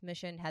that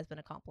mission has been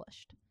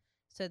accomplished.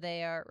 So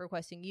they are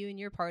requesting you and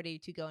your party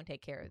to go and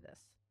take care of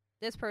this.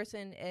 This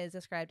person is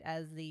described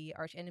as the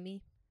arch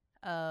enemy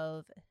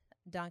of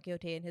Don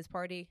Quixote and his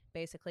party.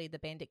 Basically, the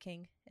Bandit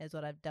King is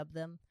what I've dubbed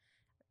them.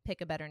 Pick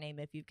a better name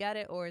if you've got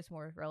it or is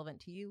more relevant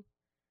to you.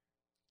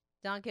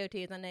 Don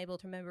Quixote is unable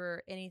to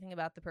remember anything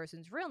about the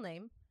person's real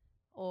name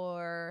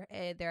or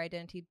their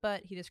identity,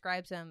 but he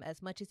describes them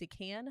as much as he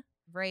can.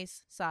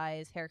 Race,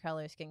 size, hair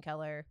color, skin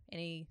color,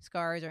 any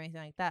scars or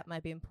anything like that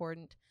might be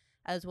important,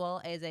 as well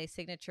as a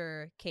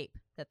signature cape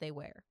that they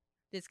wear.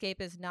 This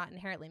cape is not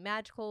inherently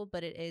magical,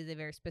 but it is a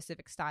very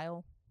specific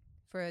style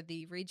for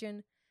the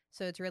region,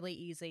 so it's really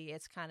easy.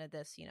 It's kind of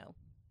this,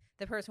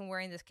 the person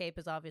wearing this cape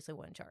is obviously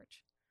one in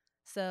charge.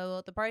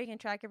 So the party can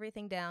track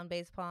everything down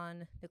based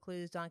upon the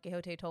clues Don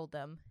Quixote told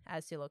them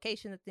as to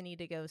location that they need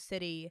to go,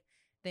 city.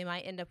 They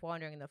might end up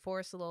wandering in the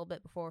forest a little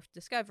bit before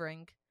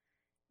discovering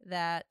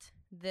that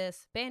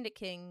this Bandit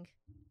King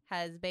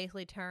has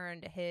basically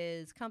turned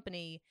his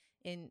company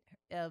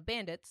of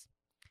bandits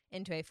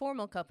into a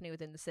formal company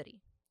within the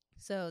city.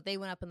 So they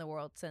went up in the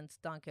world since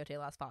Don Quixote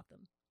last fought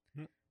them.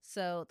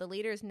 So the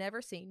leader is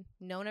never seen.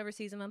 No one ever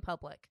sees him in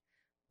public.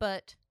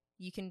 But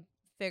you can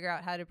figure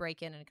out how to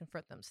break in and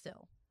confront them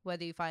still.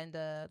 Whether you find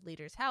the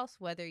leader's house,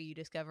 whether you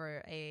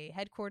discover a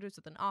headquarters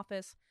with an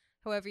office,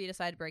 however you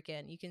decide to break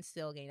in, you can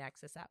still gain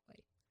access that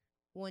way.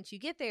 Once you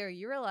get there,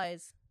 you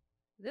realize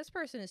this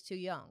person is too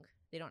young.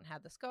 They don't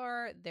have the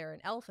scar. They're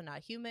an elf and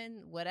not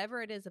human.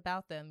 Whatever it is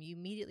about them, you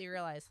immediately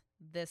realize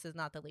this is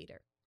not the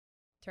leader.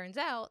 Turns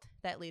out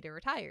that leader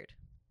retired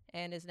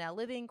and is now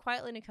living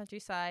quietly in the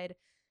countryside,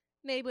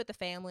 maybe with the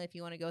family if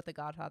you want to go with the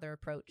Godfather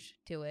approach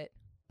to it.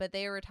 But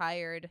they are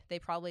retired. They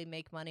probably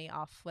make money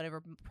off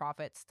whatever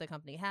profits the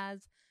company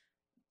has.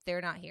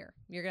 They're not here.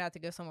 You're going to have to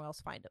go somewhere else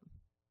to find them.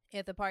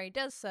 If the party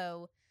does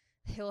so,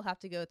 he'll have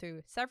to go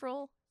through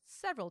several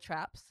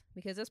traps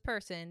because this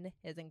person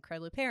is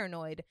incredibly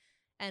paranoid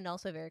and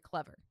also very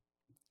clever.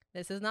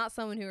 This is not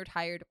someone who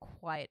retired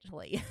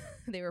quietly.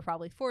 They were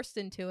probably forced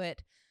into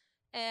it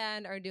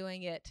and are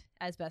doing it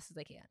as best as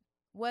they can.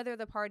 Whether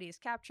the party is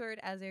captured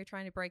as they're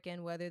trying to break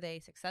in, whether they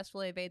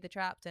successfully evade the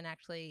traps and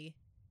actually,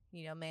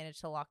 manage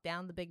to lock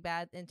down the big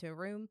bad into a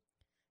room,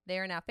 they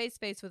are now face to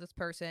face with this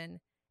person,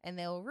 and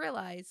they'll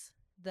realize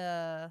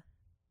the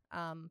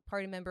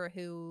party member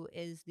who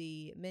is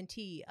the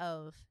mentee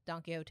of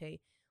Don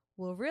Quixote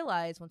will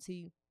realize once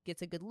he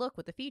gets a good look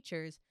with the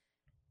features,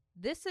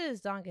 this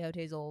is Don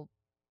Quixote's old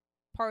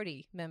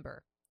party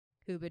member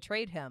who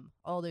betrayed him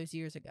all those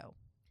years ago.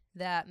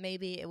 That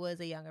maybe it was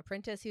a young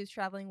apprentice he was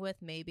traveling with.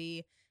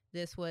 Maybe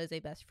this was a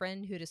best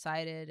friend who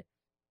decided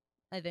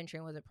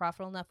adventuring wasn't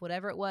profitable enough.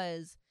 Whatever it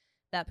was,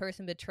 that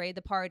person betrayed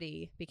the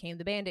party, became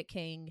the bandit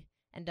king,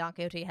 and Don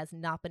Quixote has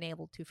not been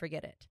able to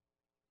forget it.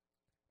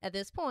 At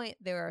this point,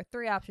 there are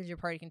 3 options your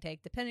party can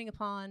take depending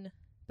upon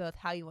both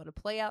how you want to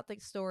play out the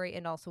story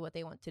and also what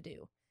they want to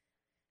do.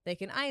 They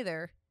can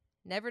either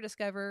never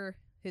discover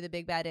who the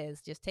big bad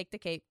is, just take the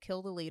cape,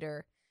 kill the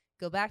leader,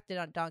 go back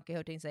to Don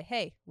Quixote and say,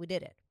 hey, we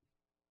did it,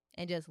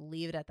 and just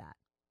leave it at that.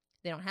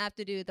 They don't have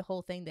to do the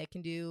whole thing. They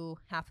can do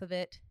half of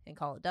it and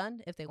call it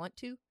done if they want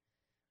to.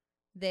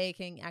 They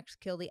can actually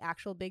kill the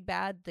actual big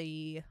bad,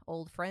 the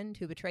old friend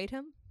who betrayed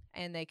him,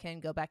 and they can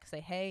go back and say,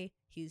 hey,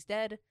 he's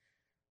dead.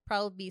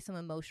 Probably be some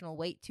emotional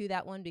weight to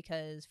that one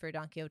because for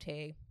Don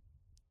Quixote,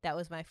 that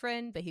was my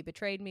friend, but he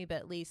betrayed me, but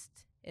at least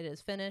it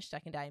is finished. I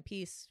can die in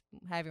peace.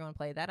 However you want to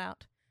play that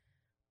out.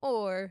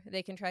 Or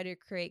they can try to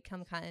create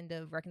some kind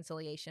of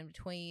reconciliation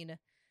between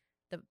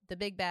the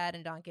big bad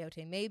and Don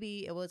Quixote.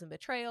 Maybe it wasn't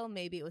betrayal.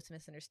 Maybe it was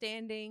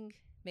misunderstanding.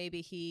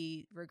 Maybe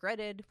he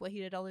regretted what he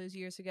did all those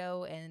years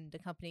ago, and the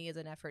company is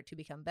an effort to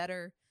become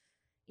better.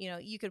 You know,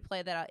 you could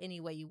play that out any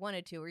way you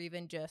wanted to, or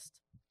even just,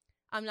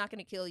 I'm not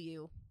going to kill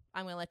you.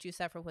 I'm going to let you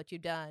suffer what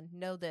you've done.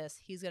 Know this,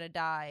 he's going to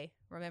die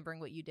remembering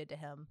what you did to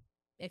him,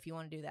 if you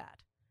want to do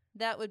that.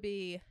 That would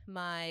be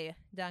my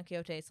Don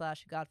Quixote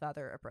 /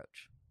 Godfather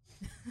approach.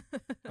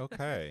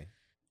 Okay.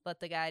 Let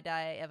the guy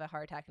die of a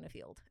heart attack in a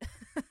field.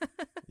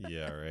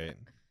 Yeah, right.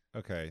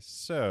 Okay,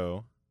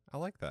 so I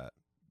like that.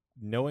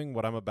 Knowing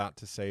what I'm about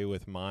to say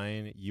with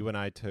mine, you and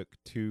I took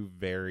 2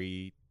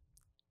 very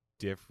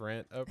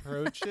different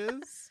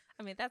approaches.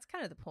 I mean, that's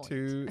kind of the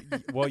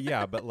point. Well,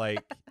 yeah, but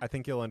like, I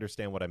think you'll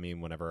understand what I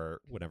mean whenever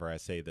I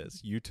say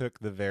this. You took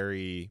the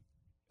very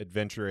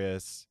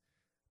adventurous,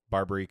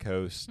 Barbary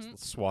Coast,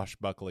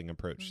 swashbuckling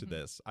approach to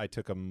this. I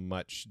took a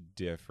much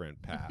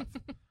different path.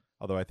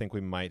 Although I think we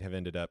might have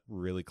ended up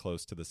really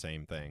close to the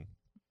same thing.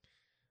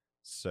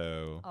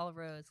 So all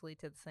roads lead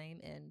to the same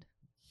end.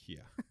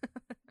 Yeah.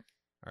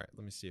 All right,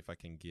 let me see if I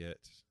can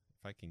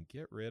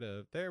get rid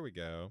of. There we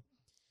go.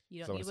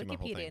 You don't need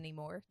Wikipedia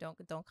anymore.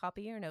 Don't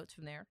copy your notes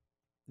from there.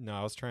 No,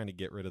 I was trying to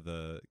get rid of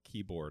the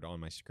keyboard on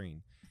my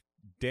screen.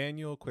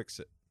 Daniel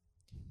Quixote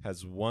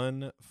has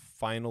one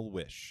final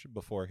wish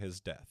before his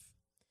death: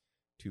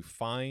 to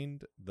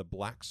find the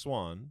Black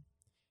Swan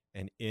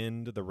and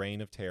end the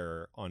reign of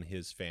terror on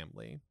his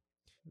family.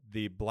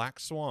 The Black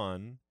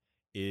Swan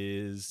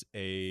is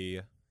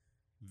a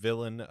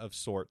villain of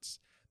sorts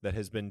that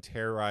has been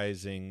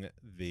terrorizing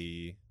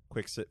the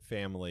Quixote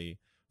family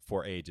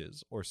for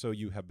ages, or so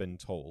you have been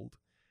told.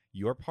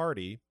 Your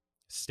party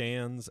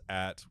stands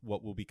at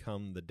what will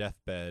become the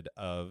deathbed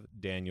of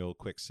Daniel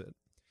Quixote.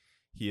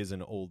 He is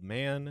an old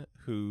man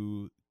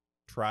who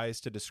tries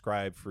to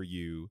describe for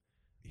you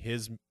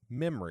his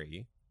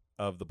memory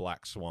of the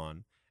Black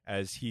Swan,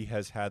 as he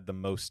has had the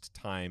most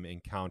time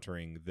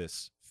encountering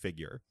this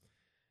figure.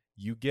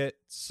 You get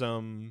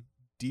some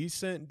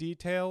decent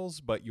details,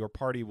 but your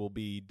party will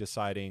be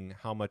deciding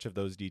how much of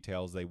those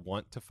details they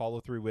want to follow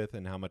through with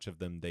and how much of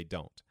them they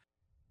don't.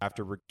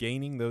 After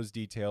regaining those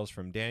details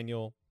from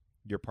Daniel,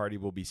 your party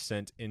will be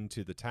sent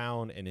into the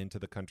town and into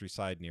the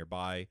countryside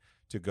nearby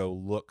to go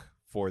look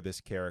for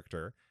this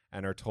character,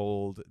 and are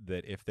told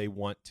that if they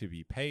want to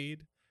be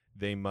paid,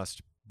 they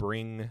must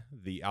bring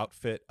the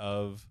outfit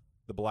of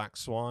the Black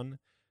Swan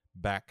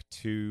back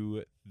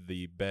to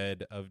the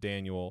bed of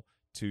Daniel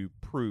to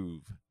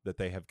prove that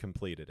they have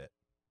completed it.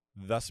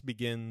 Thus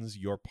begins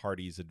your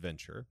party's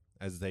adventure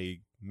as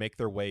they make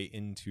their way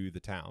into the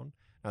town.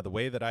 Now, the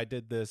way that I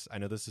did this, I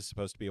know this is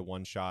supposed to be a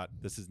one-shot.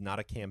 This is not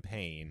a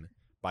campaign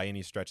by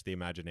any stretch of the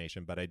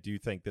imagination, but I do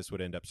think this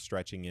would end up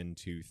stretching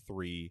into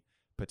 3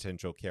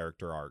 potential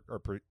character arc,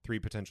 or 3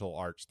 potential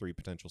arcs, 3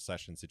 potential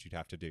sessions that you'd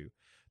have to do.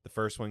 The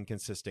first one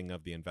consisting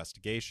of the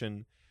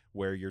investigation,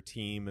 where your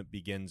team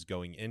begins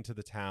going into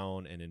the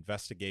town and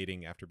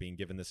investigating after being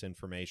given this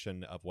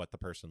information of what the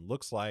person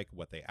looks like,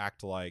 what they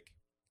act like.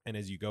 And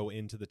as you go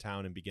into the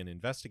town and begin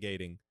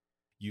investigating,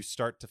 you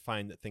start to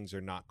find that things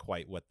are not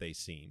quite what they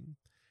seem.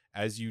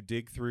 As you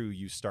dig through,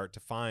 you start to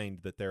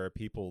find that there are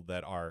people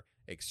that are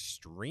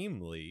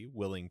extremely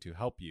willing to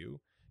help you.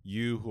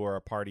 You, who are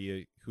a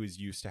party who is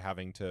used to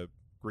having to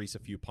grease a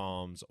few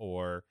palms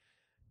or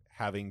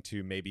having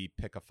to maybe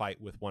pick a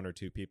fight with 1 or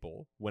 2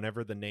 people.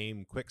 Whenever the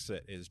name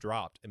Quixote is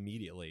dropped,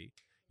 immediately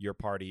your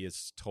party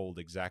is told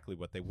exactly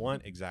what they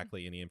want,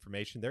 exactly any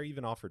information. They're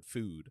even offered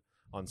food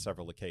on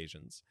several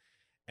occasions.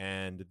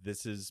 And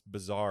this is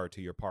bizarre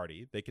to your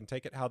party. They can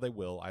take it how they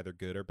will, either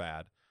good or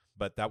bad,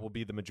 but that will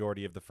be the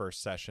majority of the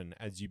first session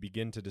as you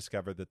begin to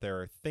discover that there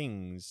are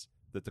things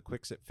that the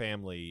Quixote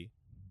family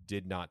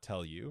did not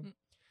tell you.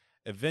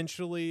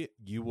 Eventually,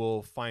 you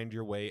will find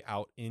your way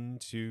out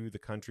into the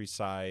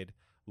countryside,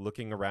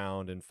 looking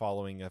around and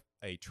following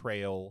a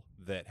trail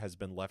that has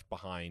been left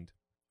behind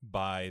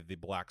by the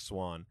Black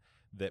Swan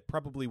that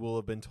probably will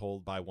have been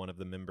told by one of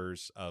the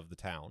members of the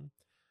town.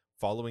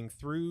 Following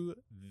through,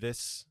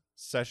 this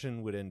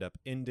session would end up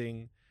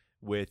ending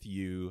with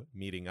you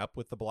meeting up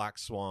with the Black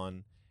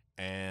Swan,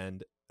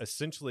 and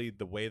essentially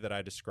the way that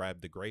I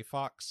described the Gray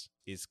Fox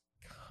is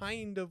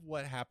kind of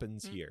what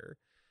happens here.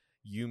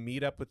 You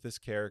meet up with this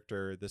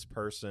character, this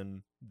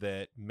person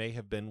that may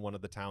have been one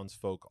of the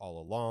townsfolk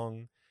all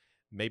along,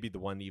 maybe the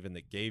one even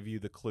that gave you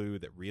the clue,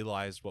 that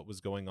realized what was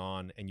going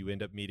on, and you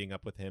end up meeting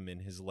up with him in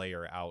his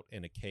lair out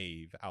in a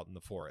cave out in the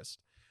forest,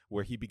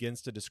 where he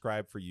begins to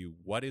describe for you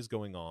what is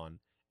going on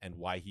and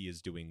why he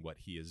is doing what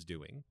he is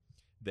doing.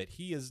 That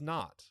he is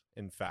not,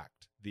 in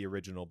fact, the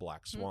original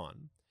Black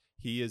Swan.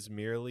 He is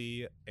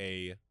merely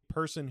a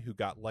person who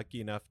got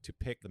lucky enough to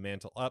pick the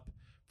mantle up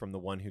from the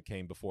one who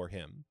came before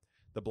him.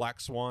 The Black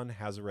Swan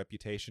has a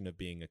reputation of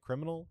being a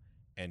criminal,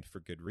 and for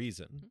good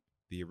reason.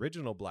 The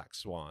original Black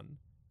Swan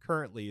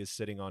currently is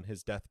sitting on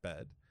his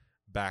deathbed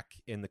back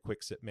in the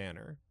Quixote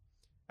Manor,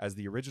 as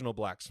the original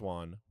Black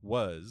Swan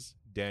was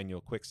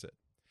Daniel Quixote.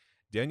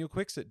 Daniel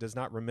Quixote does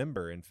not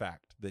remember, in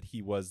fact, that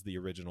he was the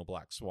original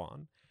Black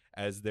Swan,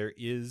 as there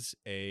is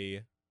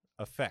a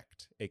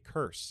effect, a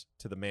curse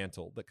to the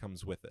mantle that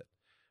comes with it.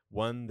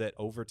 One that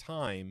over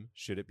time,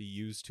 should it be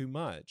used too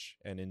much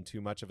and in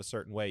too much of a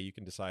certain way, you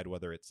can decide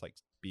whether it's like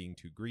being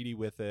too greedy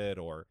with it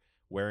or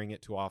wearing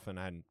it too often.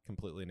 I hadn't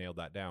completely nailed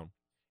that down.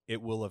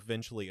 It will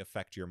eventually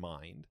affect your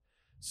mind.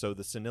 So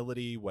the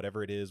senility,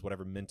 whatever it is,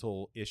 whatever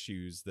mental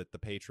issues that the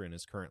patron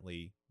is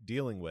currently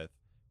dealing with,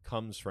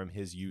 comes from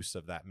his use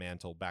of that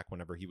mantle back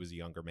whenever he was a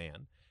younger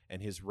man.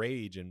 And his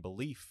rage and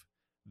belief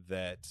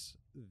that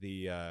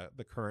the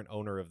current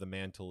owner of the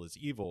mantle is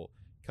evil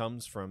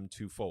comes from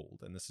twofold,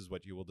 and this is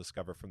what you will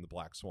discover from the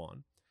Black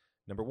Swan.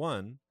 Number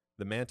one,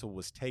 the mantle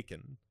was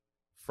taken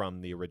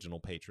from the original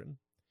patron.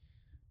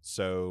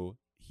 So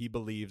he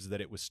believes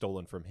that it was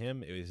stolen from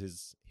him. It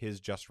is his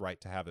just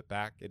right to have it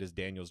back. It is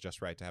Daniel's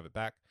just right to have it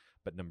back.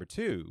 But number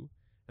two,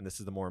 and this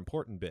is the more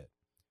important bit,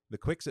 the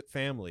Quixote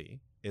family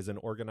is an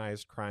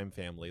organized crime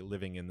family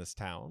living in this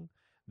town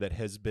that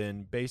has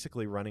been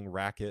basically running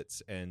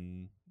rackets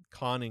and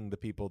conning the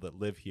people that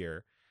live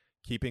here,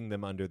 keeping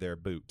them under their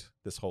boot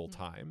this whole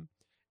time.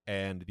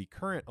 And the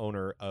current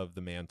owner of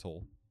the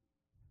mantle,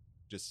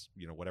 just,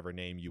 whatever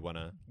name you want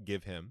to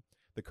give him,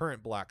 the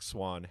current Black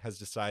Swan has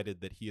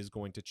decided that he is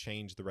going to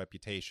change the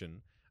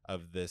reputation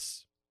of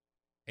this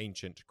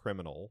ancient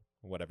criminal,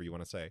 whatever you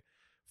want to say,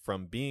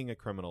 from being a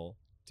criminal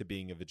to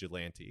being a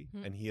vigilante.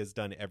 And he has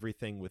done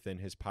everything within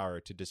his power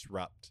to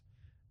disrupt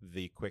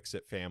the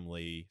Quixote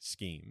family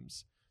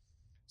schemes.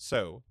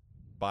 So,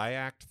 by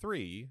Act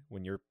 3,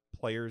 when your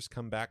players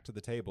come back to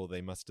the table,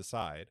 they must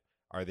decide,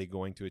 are they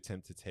going to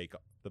attempt to take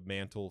the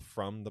mantle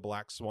from the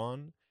Black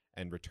Swan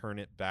and return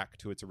it back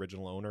to its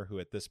original owner, who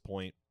at this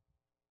point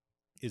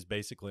is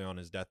basically on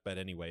his deathbed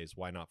anyways?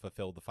 Why not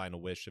fulfill the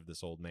final wish of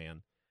this old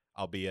man,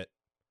 albeit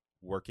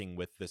working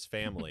with this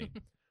family?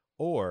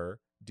 Or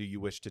do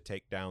you wish to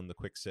take down the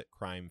Quixote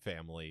crime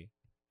family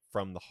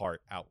from the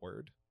heart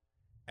outward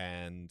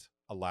and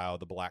allow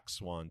the Black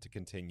Swan to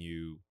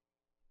continue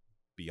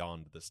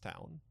beyond this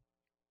town?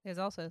 There's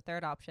also a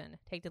third option.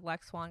 Take the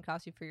Black Swan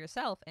costume for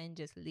yourself and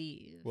just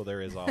leave. Well,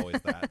 there is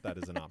always that. That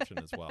is an option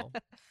as well.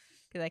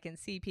 Because I can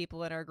see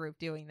people in our group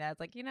doing that. It's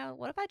like,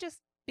 what if I just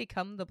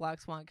become the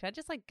Black Swan? Could I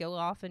just go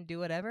off and do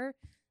whatever?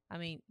 I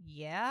mean,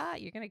 yeah,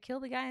 you're going to kill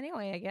the guy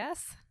anyway, I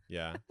guess.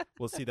 Yeah.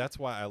 Well, see, that's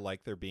why I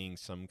like there being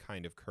some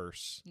kind of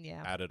curse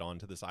added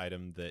onto this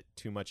item, that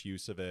too much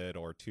use of it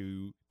or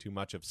too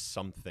much of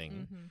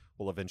something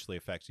will eventually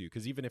affect you.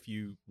 Because even if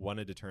you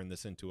wanted to turn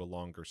this into a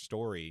longer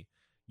story,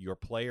 your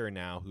player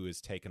now who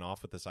is taken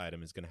off with this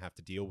item is going to have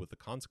to deal with the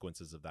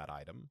consequences of that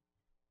item.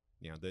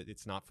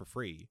 It's not for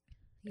free.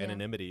 Yeah.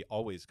 Anonymity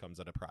always comes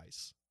at a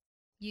price.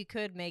 You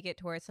could make it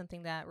towards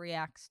something that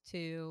reacts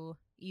to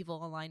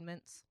evil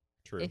alignments.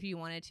 True. If you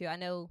wanted to. I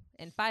know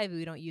in 5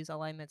 we don't use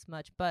alignments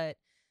much, but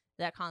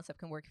that concept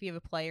can work. If you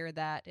have a player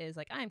that is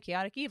like, I'm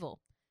chaotic evil.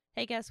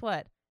 Hey, guess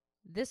what?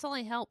 This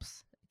only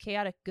helps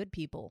chaotic good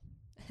people,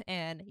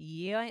 and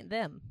you ain't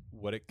them.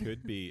 What it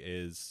could be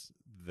is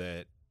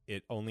that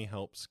it only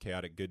helps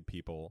chaotic good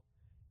people.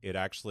 It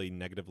actually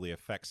negatively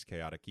affects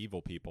chaotic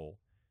evil people,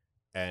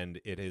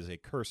 and it is a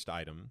cursed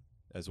item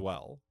as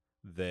well.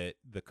 That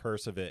the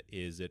curse of it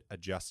is it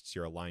adjusts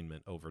your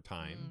alignment over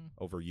time,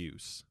 over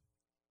use.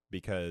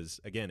 Because,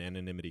 again,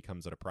 anonymity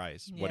comes at a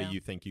price. Yeah. What do you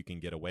think you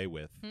can get away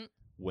with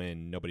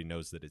when nobody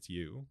knows that it's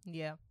you?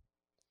 Yeah.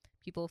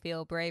 People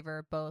feel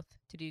braver both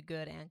to do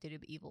good and to do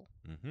evil.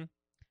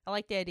 I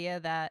like the idea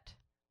that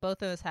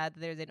both of us had,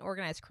 there's an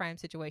organized crime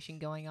situation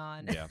going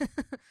on. Yeah.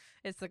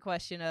 It's the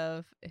question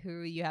of who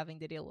are you having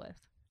to deal with.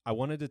 I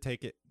wanted to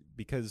take it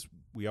because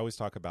we always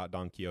talk about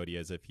Don Quixote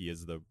as if he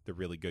is the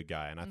really good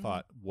guy. And I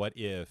thought, what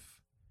if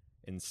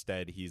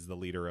instead he's the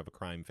leader of a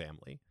crime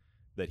family?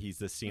 That he's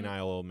the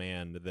senile old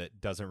man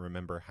that doesn't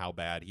remember how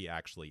bad he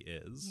actually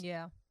is.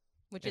 Yeah.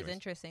 Which is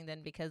interesting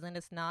then, because then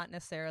it's not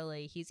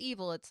necessarily he's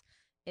evil,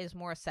 it's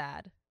more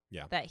sad.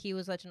 Yeah. That he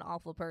was such an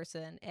awful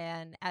person.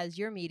 And as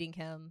you're meeting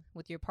him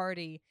with your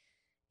party,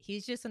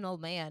 he's just an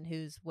old man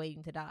who's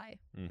waiting to die.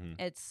 Mm-hmm.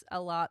 It's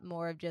a lot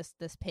more of just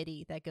this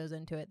pity that goes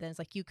into it. Then it's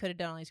like, you could have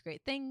done all these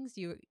great things.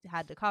 You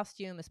had the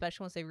costume,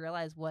 especially once they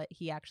realized what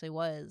he actually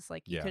was.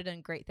 Like, you Yeah. could have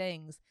done great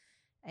things,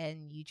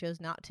 and you chose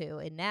not to.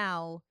 And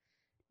now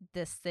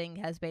this thing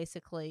has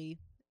basically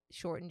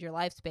shortened your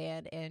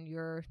lifespan, and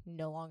you're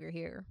no longer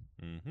here.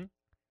 Mm-hmm.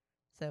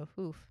 So,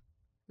 oof.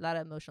 A lot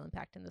of emotional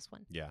impact in this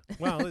one. Yeah.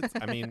 Well,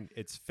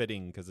 it's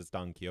fitting because it's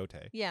Don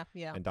Quixote. Yeah.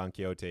 And Don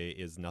Quixote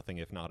is nothing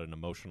if not an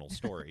emotional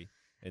story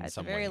in At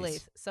some the very ways.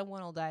 least,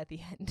 someone will die at the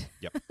end.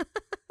 Yep.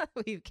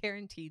 We've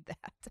guaranteed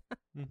that.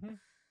 Mm-hmm.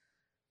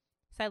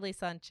 Sadly,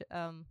 Sancho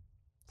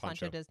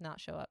Pancho. does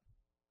not show up.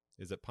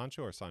 Is it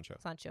Pancho or Sancho?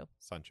 Sancho.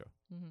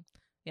 Mm-hmm.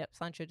 Yep,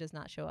 Sancho does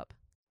not show up.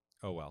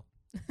 Oh, well.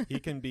 He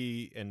can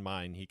be, in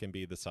mine, he can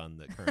be the son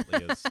that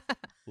currently is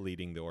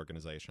leading the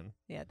organization.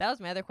 Yeah, that was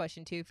my other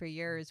question, too, for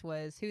yours,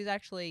 was who's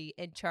actually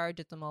in charge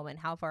at the moment?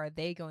 How far are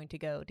they going to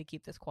go to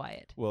keep this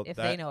quiet, Well, if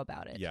they know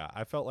about it? Yeah,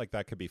 I felt like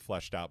that could be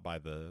fleshed out by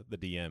the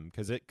DM,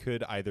 because it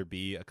could either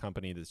be a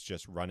company that's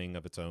just running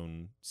of its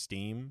own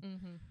steam,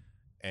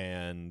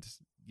 and,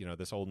 you know,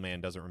 this old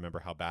man doesn't remember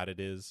how bad it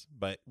is.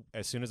 But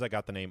as soon as I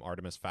got the name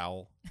Artemis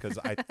Fowl, because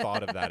I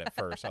thought of that at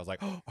first, I was like,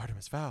 oh,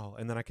 Artemis Fowl.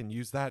 And then I can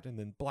use that, and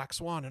then Black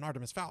Swan and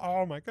Artemis Fowl.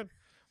 Oh, my goodness.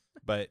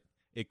 But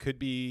it could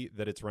be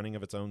that it's running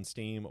of its own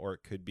steam, or it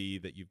could be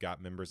that you've got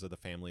members of the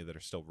family that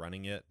are still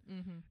running it.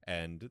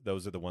 And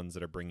those are the ones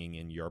that are bringing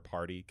in your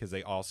party, because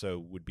they also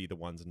would be the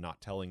ones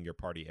not telling your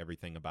party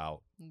everything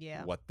about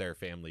what their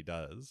family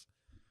does.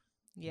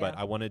 Yeah. But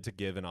I wanted to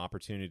give an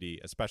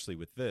opportunity, especially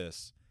with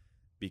this,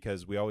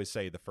 because we always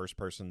say the first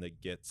person that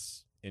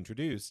gets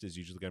introduced is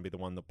usually going to be the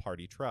one the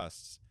party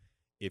trusts.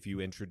 If you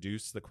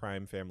introduce the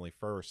crime family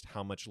first,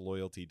 how much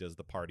loyalty does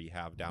the party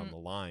have down the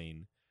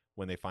line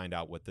when they find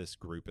out what this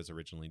group is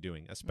originally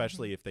doing,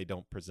 especially if they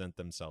don't present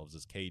themselves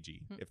as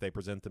cagey, if they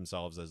present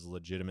themselves as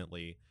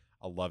legitimately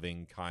a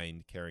loving,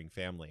 kind, caring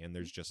family, and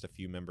there's just a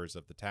few members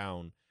of the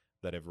town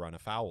that have run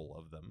afoul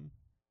of them.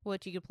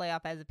 Which you could play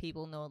off as the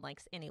people no one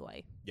likes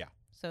anyway. Yeah.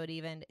 So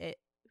it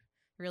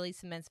really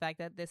cements the fact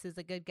that this is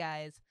the good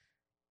guys.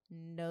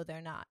 No,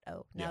 they're not.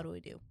 Oh, now Yeah. do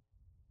we do?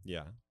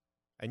 Yeah.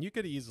 And you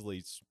could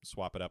easily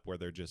swap it up where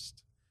they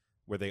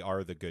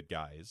are the good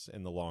guys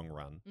in the long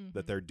run,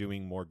 that they're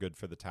doing more good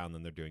for the town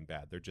than they're doing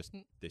bad. They're just,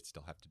 they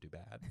still have to do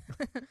bad.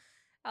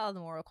 All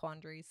the moral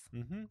quandaries.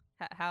 Mm-hmm.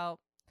 How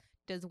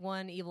does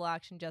one evil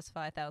action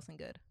justify 1,000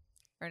 good?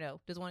 Or no,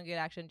 does one good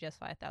action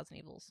justify 1,000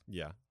 evils?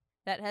 Yeah.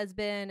 That has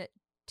been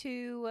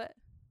two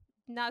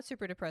not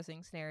super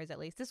depressing scenarios, at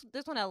least. This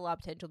one had a lot of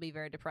potential to be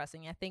very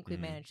depressing. I think we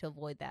managed to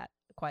avoid that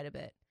quite a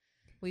bit.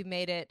 We've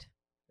made it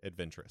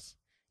adventurous.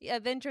 Yeah,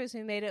 adventurous.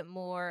 We made it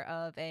more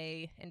of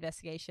a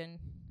investigation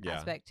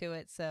aspect to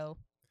it. So,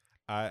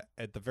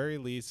 at the very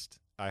least,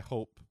 I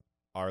hope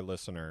our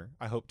listener,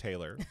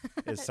 Taylor,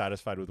 is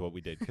satisfied with what we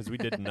did, because we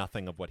did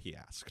nothing of what he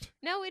asked.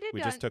 No, we did.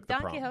 We just took the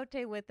Don prompt.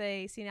 Quixote with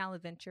a senile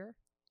adventure.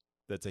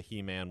 That's a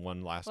He-Man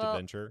one last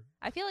adventure.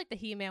 I feel like the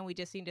He-Man, we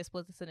just need to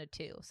split this into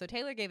two. So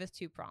Taylor gave us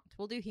 2 prompts.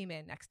 We'll do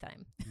He-Man next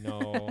time.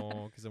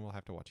 No, because then we'll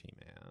have to watch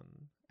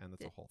He-Man, and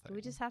that's a whole thing.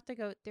 We just have to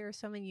go. There are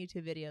so many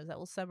YouTube videos that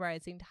will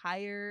summarize the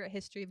entire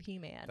history of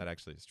He-Man. That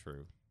actually is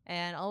true.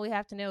 And all we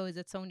have to know is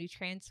it's someone who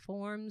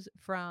transforms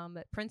from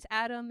Prince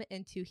Adam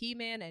into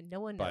He-Man, and no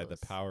one knows. By the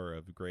power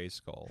of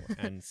Grayskull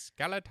and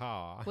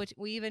Skeletor. Which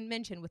we even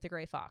mentioned with the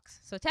Gray Fox.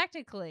 So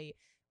technically,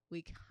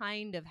 we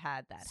kind of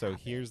had that So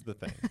happen. here's the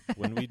thing.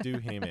 When we do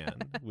He-Man,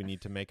 we need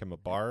to make him a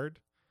bard,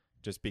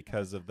 just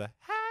because of the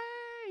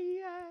hey,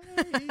 yeah,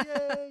 yeah,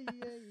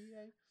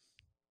 yeah.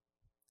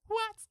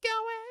 What's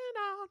going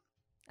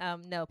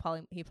on? No,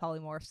 he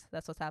polymorphs.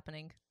 That's what's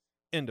happening.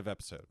 End of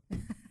episode.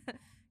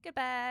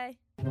 Goodbye.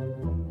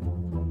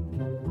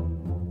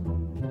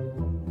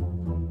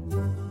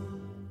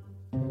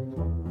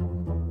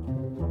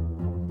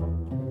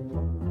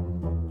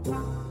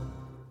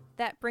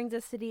 That brings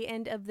us to the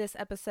end of this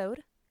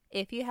episode.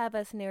 If you have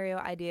a scenario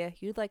idea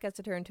you'd like us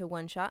to turn to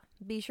one shot,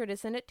 be sure to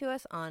send it to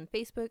us on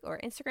Facebook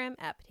or Instagram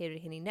at Potato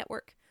Candy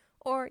Network,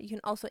 or you can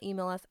also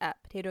email us at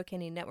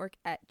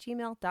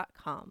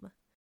potatocandynetwork@gmail.com.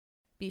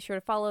 Be sure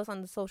to follow us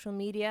on the social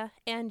media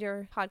and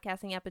your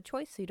podcasting app of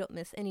choice so you don't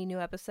miss any new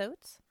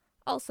episodes.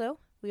 Also,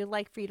 we would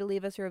like for you to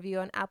leave us a review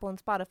on Apple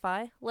and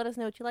Spotify. Let us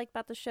know what you like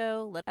about the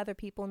show. Let other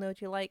people know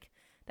what you like.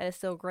 That is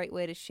still a great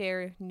way to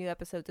share new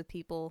episodes with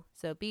people,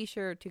 so be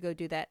sure to go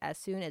do that as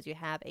soon as you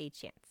have a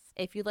chance.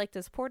 If you'd like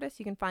to support us,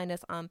 you can find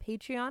us on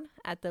Patreon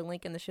at the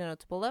link in the show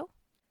notes below.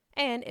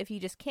 And if you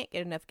just can't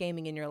get enough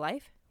gaming in your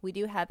life, we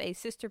do have a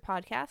sister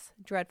podcast,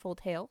 Dreadful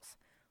Tales,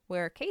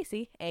 where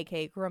Casey,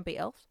 aka Grumpy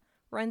Elf,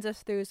 runs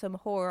us through some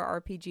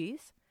horror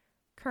RPGs.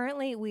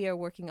 Currently, we are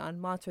working on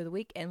Monster of the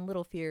Week and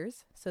Little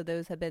Fears, so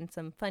those have been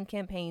some fun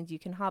campaigns you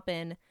can hop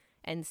in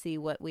and see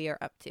what we are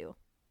up to.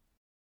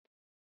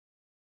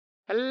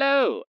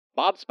 Hello,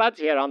 Bob Spuds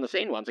here on the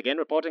scene once again,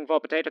 reporting for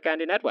Potato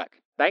Candy Network.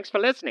 Thanks for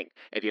listening.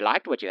 If you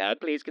liked what you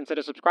heard, please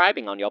consider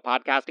subscribing on your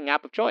podcasting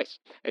app of choice.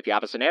 If you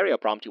have a scenario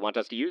prompt you want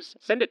us to use,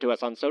 send it to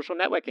us on social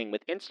networking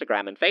with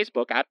Instagram and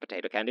Facebook at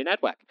Potato Candy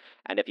Network.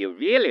 And if you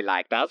really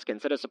liked us,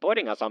 consider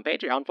supporting us on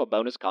Patreon for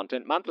bonus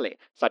content monthly,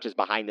 such as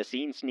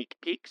behind-the-scenes sneak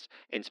peeks,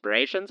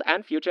 inspirations,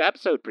 and future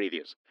episode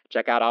previews.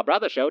 Check out our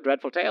brother show,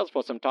 Dreadful Tales,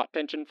 for some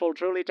taut-tension, full,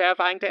 truly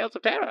terrifying tales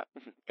of terror.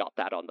 Got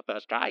that on the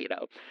first try, you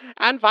know.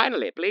 And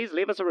finally, please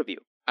leave us a review,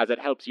 as it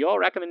helps your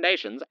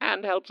recommendations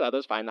and helps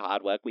others find the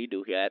hard work we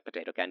do here at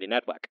Potato Candy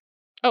Network.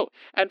 Oh,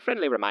 and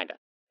friendly reminder,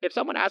 if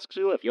someone asks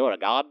you if you're a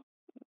god,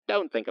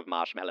 don't think of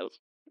marshmallows.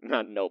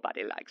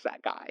 Nobody likes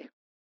that guy.